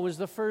Saul was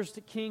the first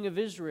king of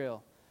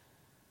Israel,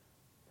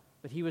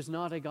 but he was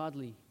not a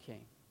godly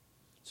king.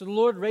 So the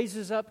Lord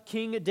raises up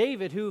King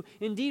David, who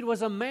indeed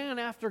was a man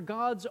after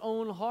God's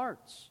own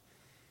heart.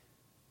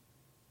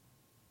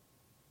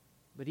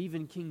 But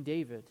even King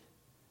David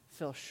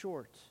fell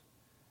short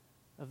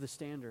of the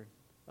standard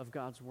of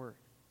God's word.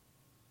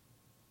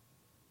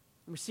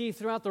 We see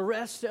throughout the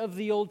rest of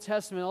the Old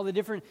Testament all the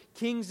different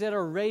kings that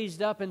are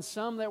raised up, and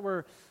some that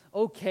were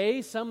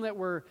okay, some that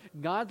were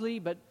godly,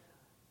 but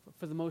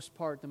for the most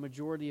part, the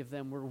majority of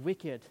them were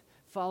wicked,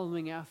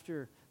 following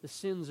after the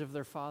sins of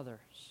their fathers.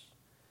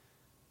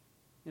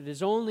 It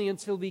is only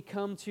until we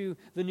come to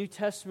the New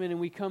Testament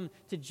and we come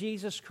to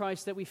Jesus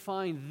Christ that we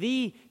find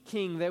the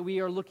king that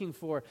we are looking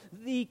for,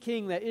 the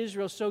king that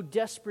Israel so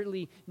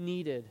desperately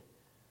needed,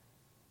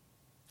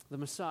 the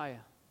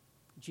Messiah,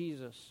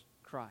 Jesus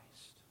Christ.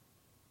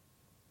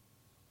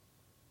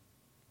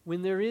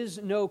 When there is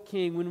no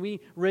king, when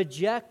we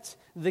reject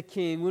the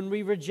king, when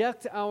we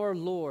reject our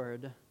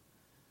Lord,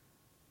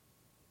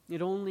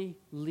 it only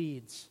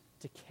leads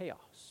to chaos.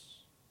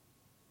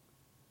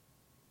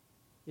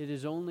 It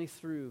is only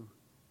through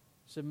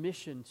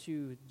submission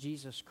to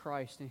Jesus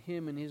Christ and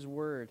Him and His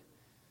Word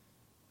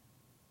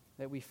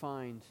that we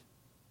find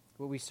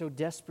what we so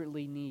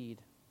desperately need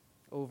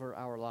over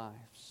our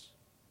lives.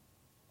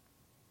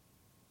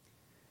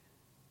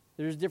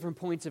 There's different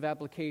points of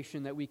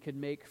application that we could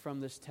make from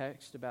this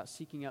text about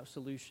seeking out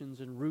solutions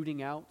and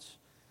rooting out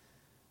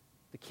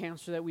the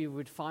cancer that we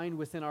would find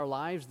within our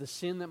lives, the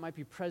sin that might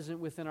be present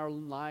within our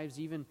lives,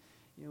 even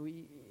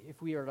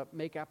if we are to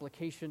make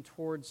application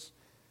towards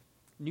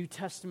New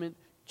Testament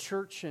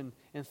church and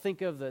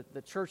think of the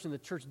church and the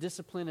church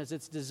discipline as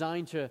it's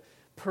designed to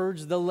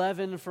purge the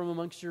leaven from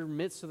amongst your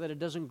midst so that it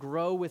doesn't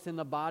grow within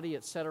the body,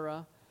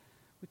 etc.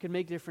 We can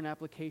make different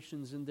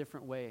applications in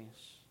different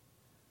ways.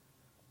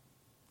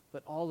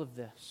 But all of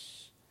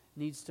this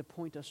needs to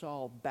point us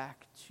all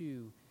back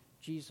to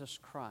Jesus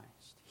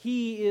Christ.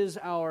 He is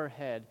our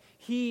head.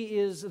 He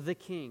is the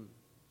King.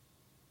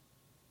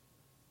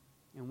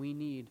 And we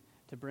need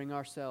to bring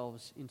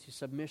ourselves into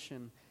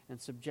submission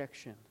and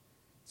subjection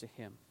to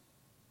Him.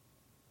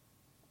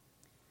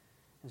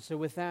 And so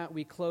with that,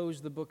 we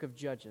close the book of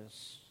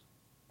Judges.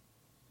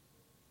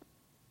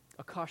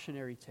 A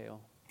cautionary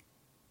tale,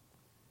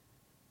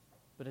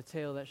 but a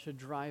tale that should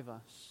drive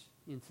us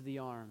into the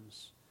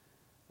arms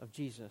of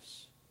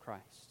Jesus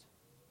Christ.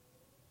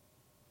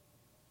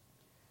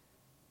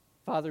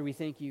 Father, we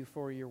thank you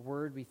for your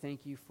word. We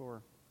thank you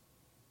for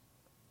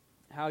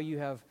how you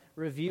have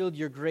revealed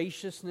your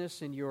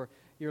graciousness and your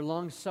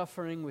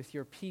long-suffering with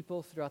your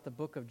people throughout the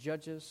book of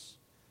Judges.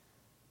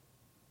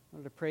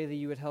 Lord, I pray that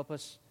you would help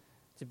us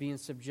to be in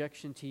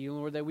subjection to you,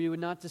 Lord, that we would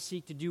not to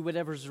seek to do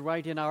whatever's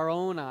right in our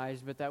own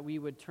eyes, but that we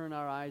would turn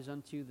our eyes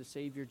unto the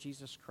Savior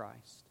Jesus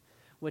Christ,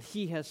 what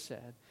He has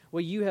said,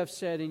 what you have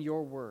said in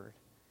your word,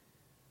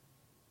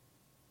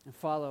 and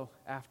follow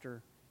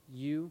after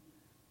you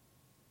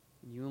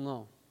and you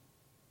alone.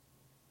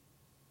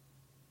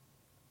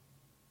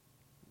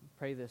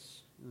 Pray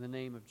this in the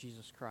name of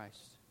Jesus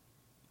Christ.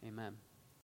 Amen.